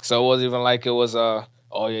 So it wasn't even like it was oh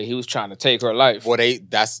yeah, he was trying to take her life. Well, they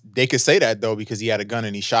could say that though because he had a gun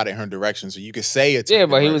and he shot in her direction. So you could say it. Yeah,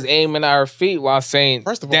 but he was aiming at her feet while saying,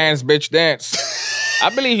 "First of all, dance, bitch, dance." I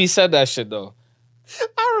believe he said that shit though.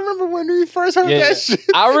 I remember when we first heard that shit.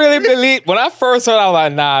 I really believe, when I first heard it, I was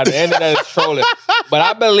like, nah, the internet is trolling. But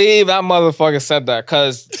I believe that motherfucker said that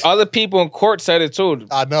because other people in court said it too.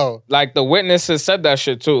 I know. Like the witnesses said that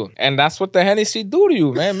shit too. And that's what the Hennessy do to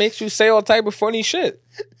you, man. Makes you say all type of funny shit.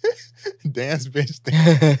 Dance, bitch,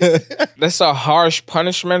 dance. That's a harsh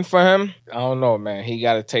punishment for him. I don't know, man. He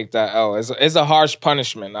got to take that L. It's a harsh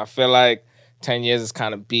punishment. I feel like 10 years is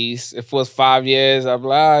kind of beast. If it was 5 years, I'd be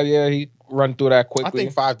like, yeah, he run through that quickly. I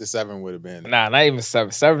think 5 to 7 would have been. Nah, not even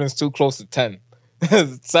 7. 7 is too close to 10.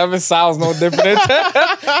 7 sounds no different than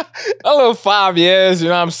 10. A little 5 years, you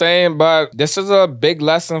know what I'm saying? But this is a big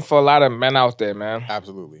lesson for a lot of men out there, man.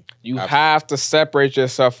 Absolutely. You have to separate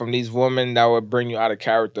yourself from these women that would bring you out of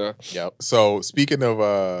character. Yep. So speaking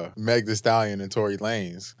of Meg Thee Stallion and Tory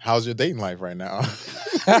Lanez, how's your dating life right now?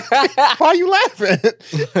 Why are you laughing?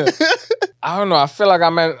 I don't know. I feel like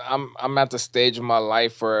I'm at the stage of my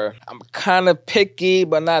life where I'm kind of picky,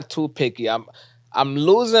 but not too picky. I'm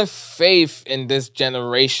losing faith in this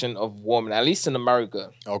generation of women, at least in America.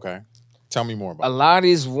 Okay. Tell me more about it. A lot of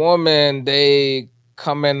these women, they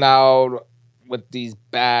coming out with these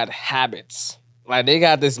bad habits. Like, they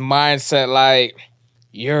got this mindset like,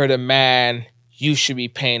 you're the man, you should be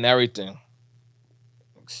paying everything.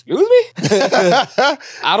 Excuse me?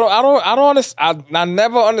 I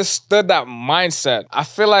never understood that mindset. I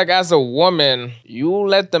feel like as a woman, you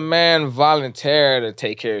let the man volunteer to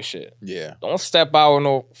take care of shit. Yeah. Don't step out with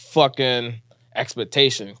no fucking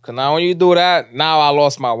expectation. Cause now when you do that, now I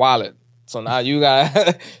lost my wallet. So now you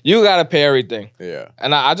gotta pay everything. Yeah.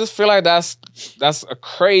 And I just feel like that's a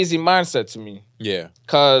crazy mindset to me. Yeah.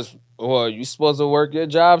 Cause well, you supposed to work your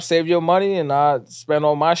job, save your money, and not spend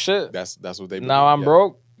all my shit. That's what they believe. Now I'm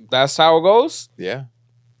broke. That's how it goes. Yeah,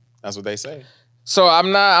 that's what they say. So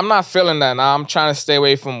I'm not feeling that. Now I'm trying to stay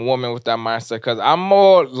away from women with that mindset because I'm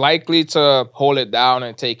more likely to hold it down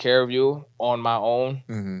and take care of you on my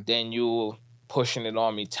own than you pushing it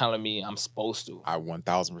on me, telling me I'm supposed to. I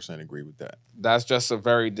 1000% agree with that. That's just a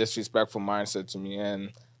very disrespectful mindset to me.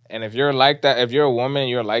 And if you're like that, if you're a woman,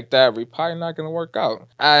 you're like that, we're probably not gonna work out.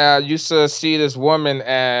 I used to see this woman,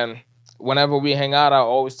 and whenever we hang out, I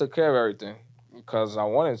always took care of everything. Because I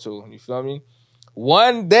wanted to, you feel me?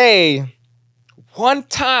 One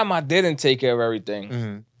time I didn't take care of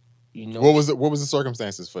everything. You know, what was the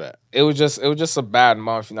circumstances for that? It was just a bad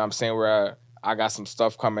month, you know what I'm saying, where I got some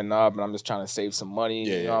stuff coming up and I'm just trying to save some money,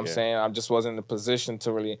 you know what I'm saying? I just wasn't in a position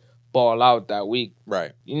to really ball out that week.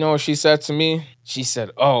 Right. You know what she said to me? She said,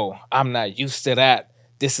 "Oh, I'm not used to that.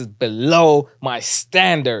 This is below my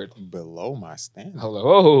standard." Below my standard?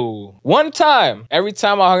 Hello. One time. Every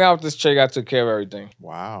time I hung out with this chick, I took care of everything.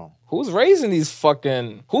 Wow. Who's raising these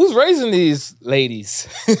ladies?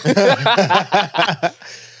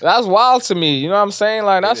 That's wild to me. You know what I'm saying?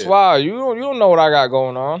 Like, that's wild. You don't know what I got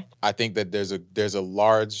going on. I think that there's a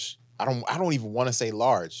large, I don't even want to say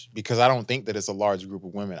large because I don't think that it's a large group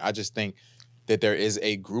of women. I just think that there is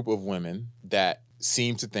a group of women that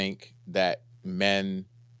seem to think that men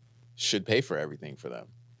should pay for everything for them.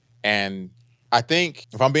 And I think,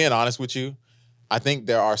 if I'm being honest with you, I think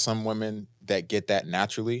there are some women that get that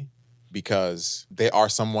naturally because they are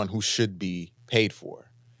someone who should be paid for.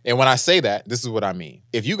 And when I say that, this is what I mean.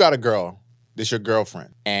 If you got a girl, this your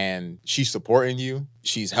girlfriend, and she's supporting you,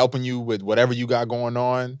 she's helping you with whatever you got going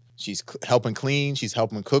on, she's helping clean, she's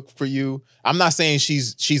helping cook for you. I'm not saying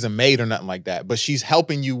she's a maid or nothing like that, but she's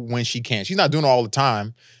helping you when she can. She's not doing it all the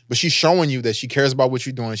time, but she's showing you that she cares about what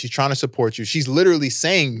you're doing. She's trying to support you. She's literally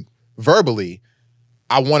saying verbally,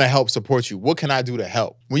 I want to help support you. What can I do to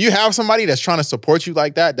help? When you have somebody that's trying to support you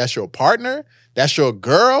like that, that's your partner, that's your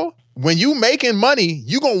girl, when you making money,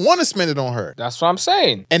 you gonna want to spend it on her. That's what I'm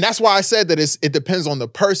saying. And that's why I said that it depends on the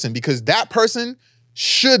person, because that person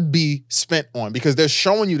should be spent on, because they're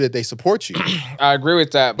showing you that they support you. I agree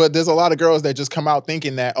with that. But there's a lot of girls that just come out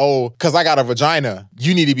thinking that, oh, because I got a vagina,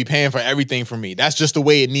 you need to be paying for everything for me. That's just the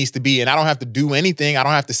way it needs to be. And I don't have to do anything. I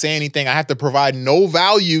don't have to say anything. I have to provide no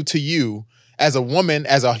value to you as a woman,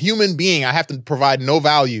 as a human being. I have to provide no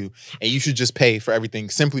value, and you should just pay for everything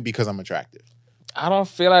simply because I'm attractive. I don't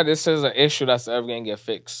feel like this is an issue that's ever gonna get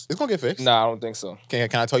fixed. It's gonna get fixed. No, I don't think so. Can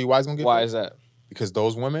I tell you why it's gonna get fixed? Why is that? Because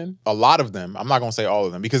those women, a lot of them, I'm not gonna say all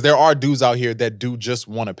of them, because there are dudes out here that do just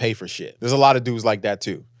want to pay for shit. There's a lot of dudes like that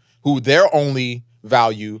too, who their only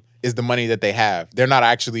value is the money that they have. They're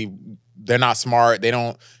not smart. They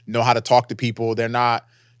don't know how to talk to people. They're not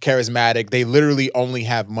charismatic. They literally only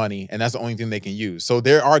have money, and that's the only thing they can use. So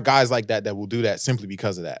there are guys like that that will do that simply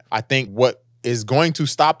because of that. I think what is going to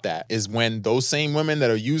stop that is when those same women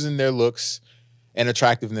that are using their looks and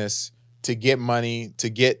attractiveness to get money, to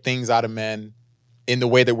get things out of men, in the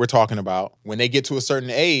way that we're talking about, when they get to a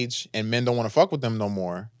certain age and men don't want to fuck with them no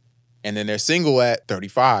more, and then they're single at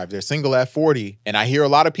 35, they're single at 40, and I hear a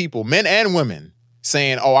lot of people, men and women,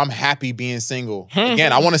 saying, oh, I'm happy being single.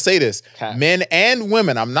 Again, I want to say this, men and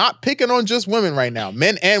women, I'm not picking on just women right now,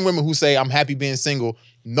 men and women who say, I'm happy being single,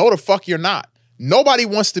 no the fuck you're not. Nobody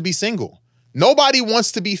wants to be single. Nobody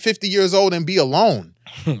wants to be 50 years old and be alone.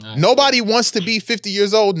 Nobody wants to be 50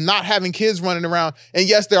 years old not having kids running around. And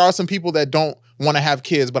yes, there are some people that don't want to have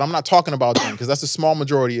kids, but I'm not talking about them, because that's a small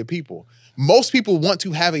majority of people. Most people want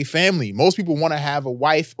to have a family. Most people want to have a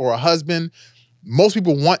wife or a husband. Most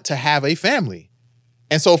people want to have a family.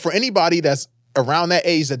 And so for anybody that's around that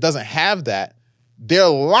age that doesn't have that, they're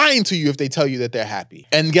lying to you if they tell you that they're happy.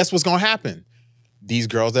 And guess what's going to happen? These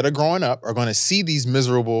girls that are growing up are going to see these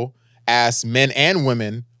miserable ass men and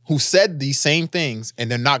women who said these same things, and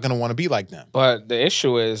they're not going to want to be like them. But the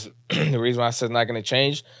issue is, the reason why I said it's not going to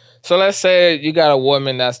change. So let's say you got a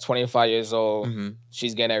woman that's 25 years old.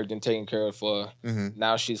 She's getting everything taken care of for her.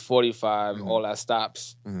 Now she's 45, all that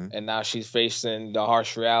stops. And now she's facing the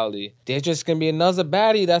harsh reality. There's just going to be another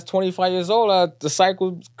baddie that's 25 years old. The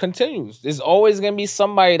cycle continues. There's always going to be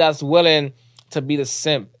somebody that's willing to be the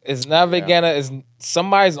simp. It's never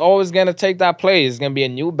somebody's always going to take that place. It's going to be a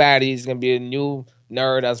new baddie. It's going to be a new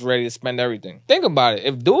nerd that's ready to spend everything. Think about it.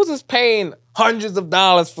 If dudes is paying hundreds of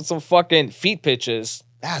dollars for some fucking feet pictures,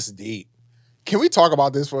 that's deep. Can we talk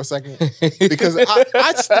about this for a second? Because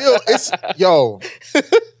I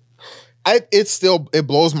still, it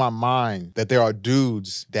blows my mind that there are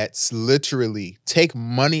dudes that literally take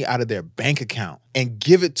money out of their bank account and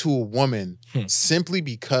give it to a woman simply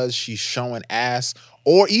because she's showing ass,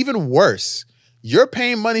 or even worse, you're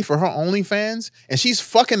paying money for her OnlyFans and she's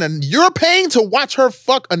fucking, you're paying to watch her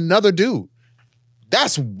fuck another dude.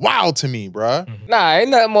 That's wild to me, bruh. Nah,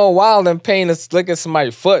 ain't nothing more wild than paying to lick at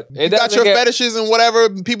somebody's foot. You got your fetishes and whatever.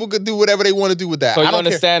 People could do whatever they want to do with that. So you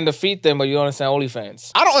understand the feet then, but you don't understand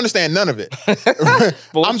OnlyFans. I don't understand none of it.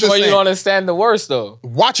 But I'm just saying, you don't understand the worst though.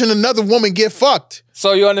 Watching another woman get fucked.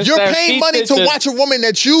 So you understand you're paying money to watch a woman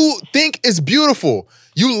that you think is beautiful.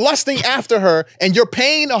 You lusting after her, and you're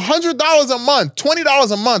paying $100 a month,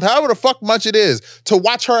 $20 a month, however the fuck much it is, to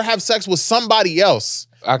watch her have sex with somebody else.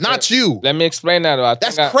 Not you. Let me explain that though.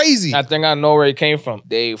 That's crazy. I think I know where it came from.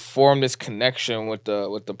 They form this connection with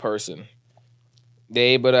the person. They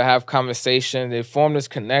able to have conversation. They form this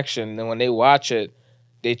connection. And when they watch it,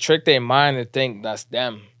 they trick their mind to think that's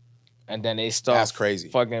them. And then they start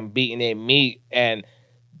fucking beating their meat. And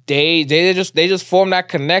they just form that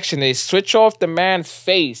connection. They switch off the man's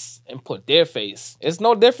face and put their face. It's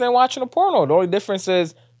no different than watching a porno. The only difference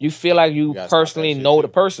is you feel like you personally know the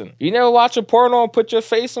person. You never watch a porno and put your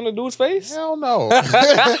face on the dude's face? Hell no.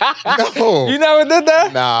 No. You never did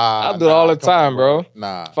that? Nah. I do it all the time, bro.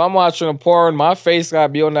 Nah. If I'm watching a porn, my face gotta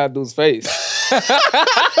be on that dude's face. First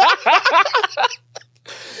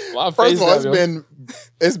of all,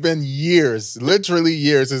 it's been years, literally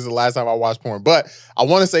years since the last time I watched porn. But I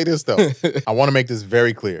want to say this though. I want to make this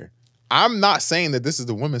very clear. I'm not saying that this is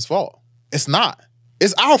the women's fault. It's not.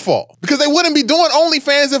 It's our fault. Because they wouldn't be doing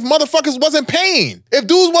OnlyFans if motherfuckers wasn't paying. If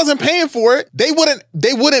dudes wasn't paying for it, they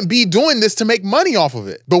wouldn't be doing this to make money off of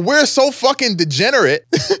it. But we're so fucking degenerate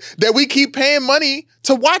that we keep paying money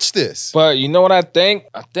to watch this. But you know what I think?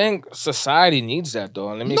 I think society needs that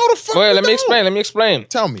though. Let me explain.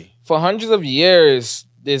 Tell me. For hundreds of years,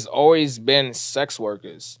 there's always been sex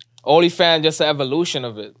workers. OnlyFans just an evolution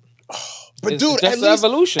of it. But dude, at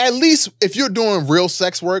least if you're doing real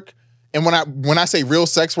sex work, And when I say real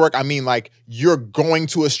sex work, I mean like you're going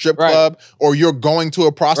to a strip club or you're going to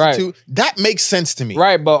a prostitute. That makes sense to me.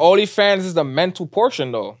 Right, but OnlyFans is the mental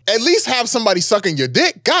portion though. At least have somebody sucking your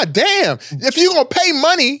dick. God damn. If you're gonna pay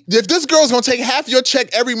money, if this girl's gonna take half your check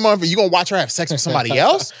every month and you're gonna watch her have sex with somebody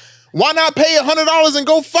else, why not pay $100 and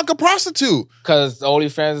go fuck a prostitute? Because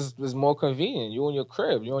OnlyFans is more convenient. You on your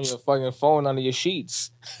crib. You on your fucking phone under your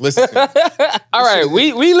sheets. Listen to me. All right,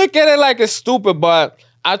 we look at it like it's stupid, but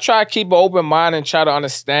I try to keep an open mind and try to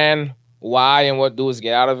understand why and what dudes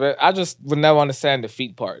get out of it. I just would never understand the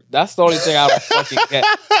feet part. That's the only thing I don't fucking get.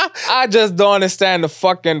 I just don't understand the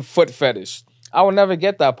fucking foot fetish. I would never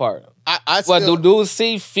get that part. But do dudes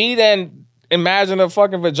see feet and imagine a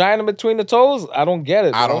fucking vagina between the toes? I don't get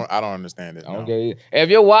it. I don't understand it. I don't get it. If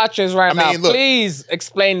you're watching this right now, please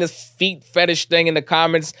explain this feet fetish thing in the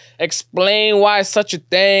comments. Explain why it's such a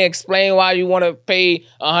thing. Explain why you want to pay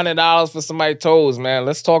 $100 for somebody's toes, man.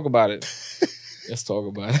 Let's talk about it. Let's talk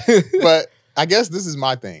about it. But I guess this is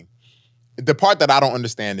my thing. The part that I don't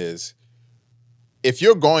understand is if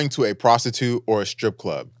you're going to a prostitute or a strip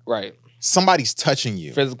club, right? Somebody's touching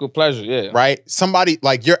you. Physical pleasure, yeah. Right? Somebody,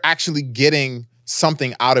 like, you're actually getting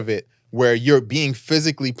something out of it where you're being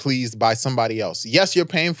physically pleased by somebody else. Yes, you're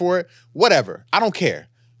paying for it. Whatever. I don't care.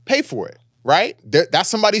 Pay for it, right? That's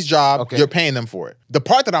somebody's job. Okay. You're paying them for it. The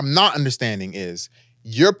part that I'm not understanding is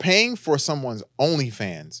you're paying for someone's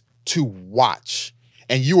OnlyFans to watch,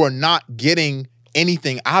 and you are not getting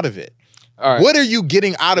anything out of it. All right. What are you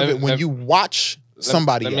getting out of it when you watch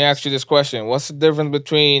somebody else? Let me ask you this question. What's the difference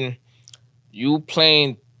between you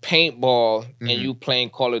playing paintball and you playing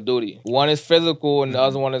Call of Duty? One is physical and the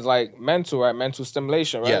other one is like mental, right? Mental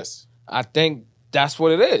stimulation, right? Yes. I think that's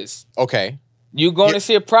what it is. Okay. You going to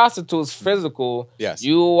see a prostitute is physical. Yes.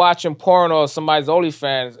 You watching porn or somebody's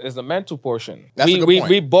OnlyFans is the mental portion. That's a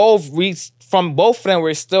good point. We from both of them,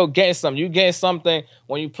 we're still getting something. You getting something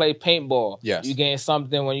when you play paintball. Yes. You getting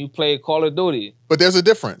something when you play Call of Duty. But there's a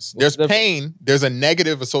difference. There's pain. There's a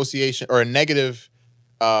negative association or a negative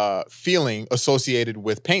feeling associated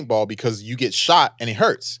with paintball because you get shot and it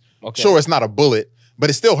hurts. Okay. Sure, it's not a bullet, but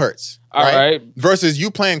it still hurts. All right. Versus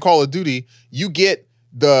you playing Call of Duty, you get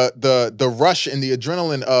the rush and the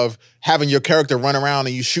adrenaline of having your character run around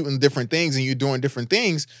and you shooting different things and you doing different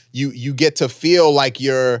things. You get to feel like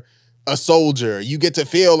you're a soldier. You get to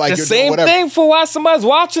feel like you're doing whatever. The same thing for why somebody's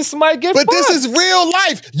watching somebody get fucked. But this is real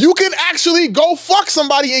life. You can actually go fuck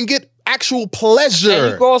somebody and get actual pleasure.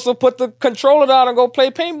 And you can also put the controller down and go play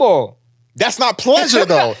paintball. That's not pleasure,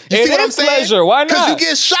 though. You see what I'm saying? Pleasure. Why not? Because you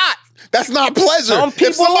get shot. That's not pleasure. Some people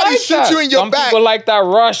if somebody like shoots you in your back, some people like that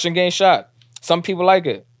rush and getting shot. Some people like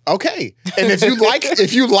it. Okay, and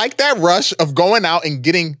if you like that rush of going out and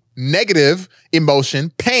getting negative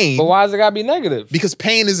emotion, pain. But why does it gotta be negative? Because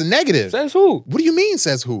pain is a negative. Says who? What do you mean?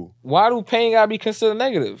 Says who? Why do pain gotta be considered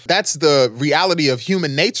negative? That's the reality of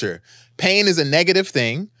human nature. Pain is a negative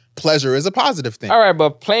thing. Pleasure is a positive thing. All right,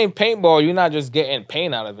 but playing paintball, you're not just getting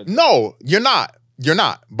pain out of it. No, you're not. You're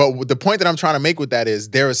not. But the point that I'm trying to make with that is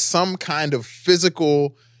there is some kind of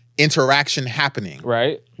physical interaction happening,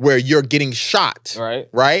 right? Where you're getting shot,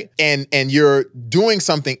 right? And you're doing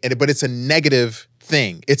something, but it's a negative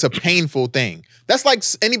thing. It's a painful thing. That's like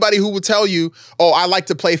anybody who will tell you, "Oh, I like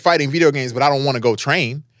to play fighting video games, but I don't want to go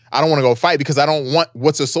train. I don't want to go fight because I don't want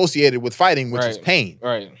what's associated with fighting, which is pain."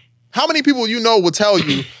 Right. How many people you know will tell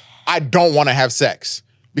you, "I don't want to have sex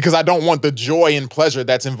because I don't want the joy and pleasure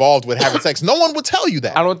that's involved with having sex"? No one would tell you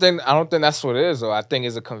that. I don't think that's what it is, though. I think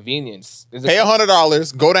it's a convenience. Pay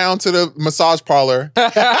 $100, go down to the massage parlor.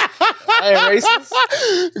 I ain't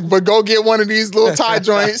racist. But go get one of these little tie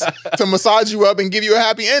joints to massage you up and give you a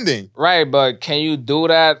happy ending. Right, but can you do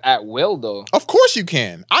that at will, though? Of course you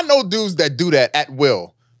can. I know dudes that do that at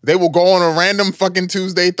will. They will go on a random fucking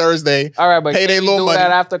Tuesday, Thursday. All right, but pay can you do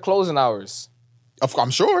that after closing hours?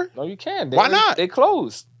 I'm sure. No, you can. Why not? They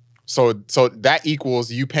closed. So that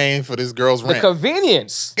equals you paying for this girl's rent. The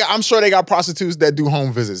convenience. I'm sure they got prostitutes that do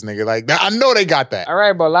home visits, nigga. Like, I know they got that. All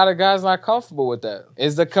right, but a lot of guys not comfortable with that.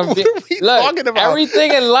 It's the convenience. What are we talking about?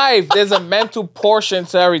 Everything in life, there's a mental portion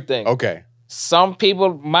to everything. Okay. Some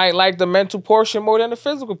people might like the mental portion more than the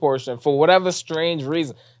physical portion for whatever strange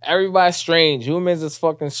reason. Everybody's strange. Humans is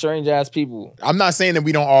fucking strange ass people. I'm not saying that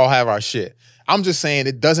we don't all have our shit. I'm just saying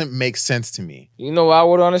it doesn't make sense to me. You know what I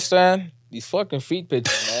would understand? These fucking feet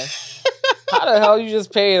pictures, man. How the hell you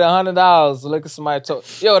just paid $100 to look at somebody's toe?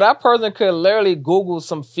 Yo, that person could literally Google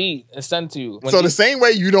some feet and send to you. So the same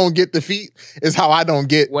way you don't get the feet is how I don't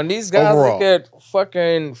get when these guys look at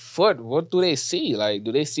fucking foot, what do they see? Like,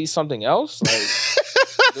 do they see something else?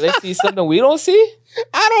 Like, do they see something we don't see?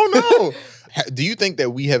 I don't know. Do you think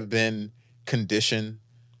that we have been conditioned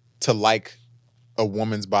to like a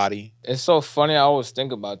woman's body? It's so funny. I always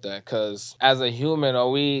think about that because as a human, are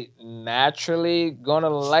we naturally gonna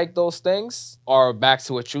like those things? Or back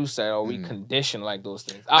to what you said, are we conditioned like those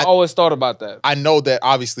things? I always thought about that. I know that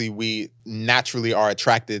obviously we naturally are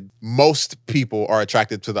attracted. Most people are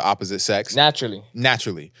attracted to the opposite sex. Naturally.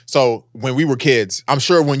 Naturally. So when we were kids, I'm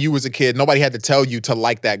sure when you was a kid, nobody had to tell you to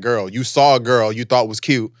like that girl. You saw a girl you thought was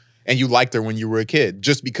cute, and you liked her when you were a kid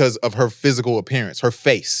just because of her physical appearance, her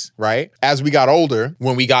face, right? As we got older,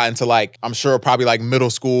 when we got into like, I'm sure probably like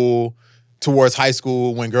middle school towards high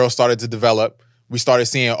school, when girls started to develop, we started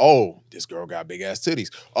seeing, oh, this girl got big ass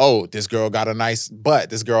titties. Oh, this girl got a nice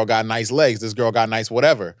butt. This girl got nice legs. This girl got nice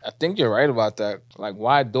whatever. I think you're right about that. Like,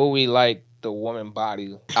 why do we like the woman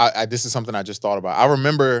body? This is something I just thought about. I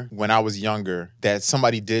remember when I was younger that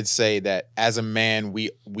somebody did say that as a man,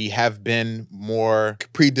 we have been more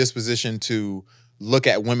predispositioned to look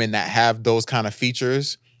at women that have those kind of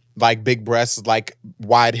features, like big breasts, like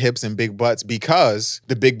wide hips and big butts, because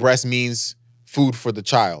the big breast means food for the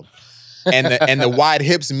child. And the wide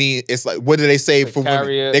hips mean, it's like, what do they say for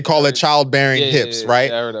women? They call it childbearing hips, right?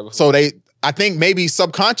 Yeah, I heard that before. So I think maybe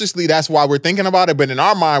subconsciously that's why we're thinking about it, but in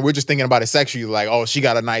our mind, we're just thinking about it sexually, like, oh, she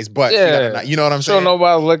got a nice butt. Yeah. You know what I'm saying? So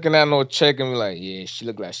nobody's looking at no chick and be like, yeah, she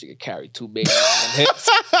look like she could carry 2 big hips.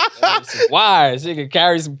 Why? She could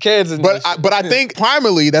carry some kids. But I think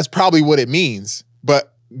primarily that's probably what it means.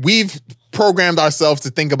 But we've programmed ourselves to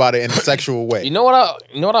think about it in a sexual way. You know what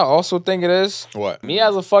I also think it is? What? Me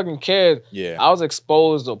as a fucking kid, I was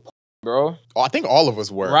exposed to bro. Oh, I think all of us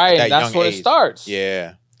were. Right, at that that's young where age. It starts.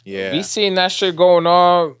 Yeah. Yeah. We seen that shit going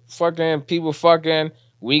on, fucking people fucking,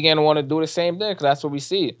 we gonna want to do the same thing because that's what we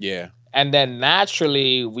see. Yeah. And then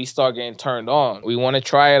naturally, we start getting turned on. We want to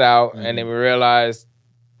try it out, and then we realize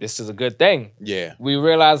this is a good thing. Yeah. We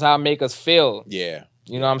realize how it make us feel. Yeah.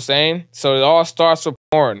 You know what I'm saying? So it all starts with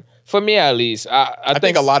porn. For me, at least. I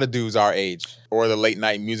think a lot of dudes our age, or the late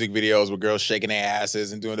night music videos with girls shaking their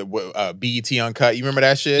asses and doing the BET Uncut. You remember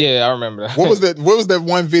that shit? Yeah, I remember that. What was that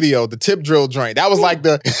one video? The tip drill joint. That was like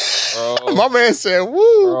the my man said,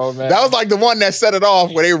 woo. Bro, man. That was like the one that set it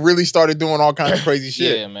off where they really started doing all kinds of crazy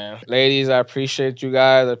shit. Yeah, man. Ladies, I appreciate you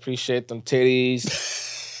guys. I appreciate them titties.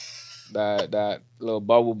 that little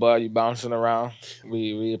bubble butt you bouncing around.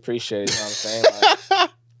 We appreciate it, you know what I'm saying? Like,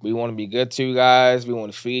 we want to be good to you guys. We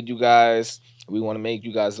want to feed you guys. We want to make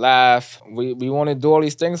you guys laugh. We want to do all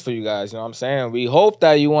these things for you guys. You know what I'm saying? We hope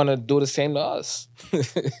that you want to do the same to us.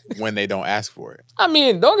 When they don't ask for it. I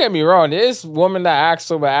mean, don't get me wrong. There's women that ask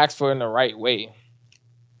for, but ask for it in the right way.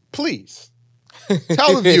 Please.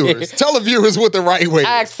 Tell the viewers. Tell the viewers what the right way is.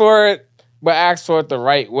 Ask for it, but ask for it the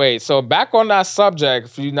right way. So back on that subject,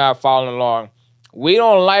 if you're not following along, we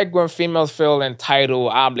don't like when females feel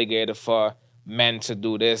entitled, obligated for men to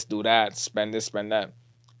do this, do that, spend this, spend that.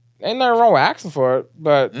 Ain't nothing wrong with asking for it,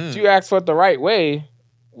 but if you ask for it the right way,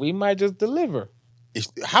 we might just deliver.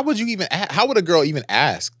 How would a girl even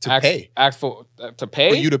ask to pay? Ask for to pay?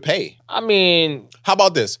 For you to pay. I mean, how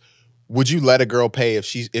about this? Would you let a girl pay if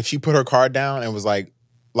she put her card down and was like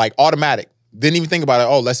automatic? Didn't even think about it.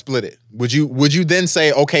 Oh, let's split it. Would you then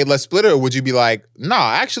say, okay, let's split it? Or would you be like,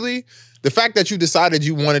 nah, actually, the fact that you decided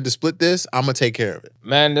you wanted to split this, I'm going to take care of it.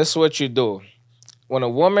 Man, this is what you do. When a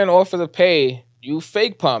woman offers to pay, you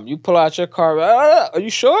fake pump. You pull out your card. Are you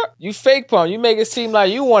sure? You fake pump. You make it seem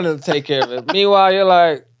like you wanted to take care of it. Meanwhile, you're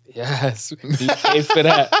like, yes, you pay for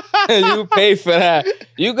that. You pay for that.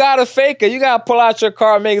 You got to fake it. You got to pull out your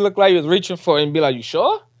card, make it look like you was reaching for it and be like, you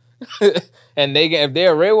sure? And if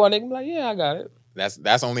they're a real one, they can be like, yeah, I got it.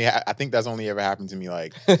 I think that's only ever happened to me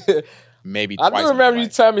like maybe twice. I do remember you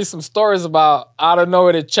telling me some stories about out of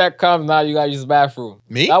nowhere the check comes, now you gotta use the bathroom.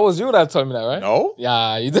 Me? That was you that told me that, right? No.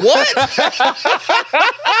 Yeah, you did. What? Don't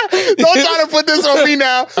try to put this on me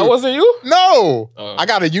now. That wasn't you? No. I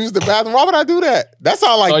gotta use the bathroom. Why would I do that? That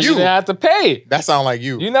sounds like you. You didn't have to pay. That sounds like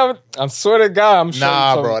you. You never, I swear to God, I'm sure.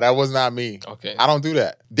 Nah, bro, that was not me. Okay. I don't do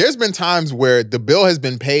that. There's been times where the bill has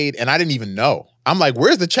been paid and I didn't even know. I'm like,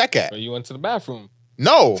 where's the check at? So you went to the bathroom.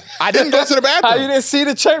 No, I didn't go to the bathroom. How you didn't see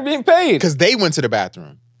the check being paid? Because they went to the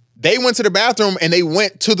bathroom. They went to the bathroom and they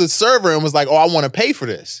went to the server and was like, oh, I want to pay for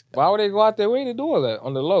this. Why would they go out their way to do all that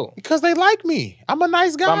on the low? Because they like me. I'm a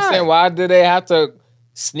nice guy. But I'm saying, why did they have to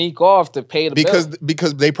sneak off to pay the bill?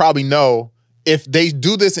 Because they probably know if they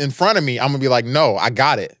do this in front of me, I'm going to be like, no, I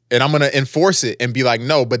got it. And I'm going to enforce it and be like,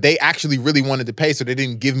 no, but they actually really wanted to pay, so they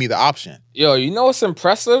didn't give me the option. Yo, you know what's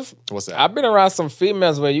impressive? What's that? I've been around some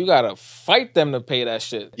females where you got to fight them to pay that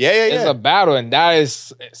shit. Yeah. It's a battle, and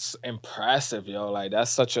it's impressive, yo. Like,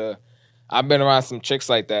 that's such a... I've been around some chicks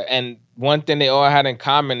like that. And one thing they all had in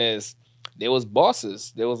common is they was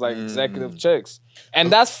bosses. They was like executive chicks.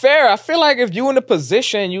 And that's fair. I feel like if you in a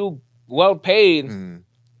position, you well paid,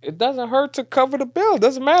 it doesn't hurt to cover the bill. It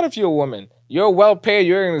doesn't matter if you're a woman. You're well paid,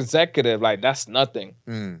 you're an executive. Like, that's nothing.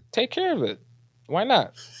 Take care of it. Why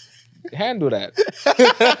not? Handle that.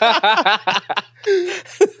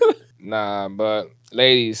 Nah, but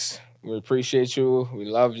ladies, we appreciate you. We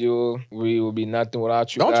love you. We will be nothing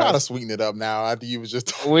without you. Don't guys. try to sweeten it up now after you was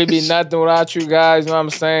just We'd be nothing without you guys. You know what I'm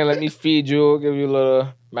saying? Let me feed you. Give you a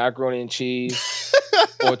little macaroni and cheese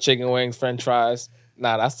or chicken wings, french fries.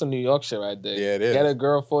 Nah, that's the New York shit right there. Yeah, it is. Get a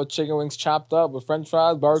girl for chicken wings chopped up with french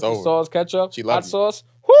fries, barbecue sauce, ketchup, hot sauce.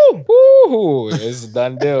 Woo! Woo! It's a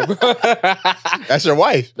done deal, bro. That's your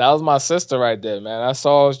wife. That was my sister right there, man. That's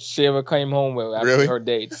all she ever came home with after her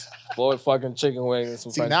dates. 4 fucking chicken wings and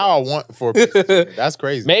some See, french now fries. I want 4 pieces. That's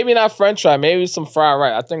crazy. Maybe not french fry, maybe some fried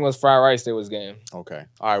rice. I think it was fried rice they was getting. Okay.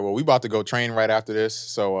 All right, well, we about to go train right after this.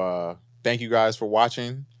 So thank you guys for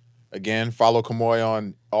watching. Again, follow Kemoy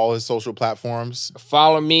on all his social platforms.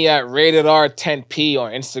 Follow me at RatedR10P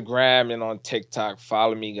on Instagram and on TikTok.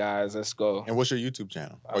 Follow me, guys. Let's go. And what's your YouTube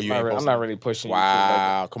channel? I'm not really pushing.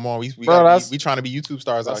 Wow, come on. We trying to be YouTube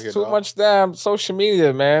stars out here. That's too much damn social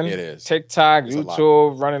media, man. It is. TikTok,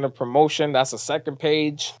 YouTube, running a promotion. That's a second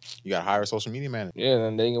page. You got to hire a social media manager. Yeah,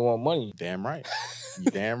 then they can want money. Damn right. You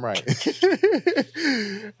damn right.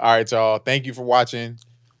 All right, y'all. Thank you for watching.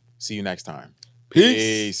 See you next time.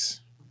 Peace.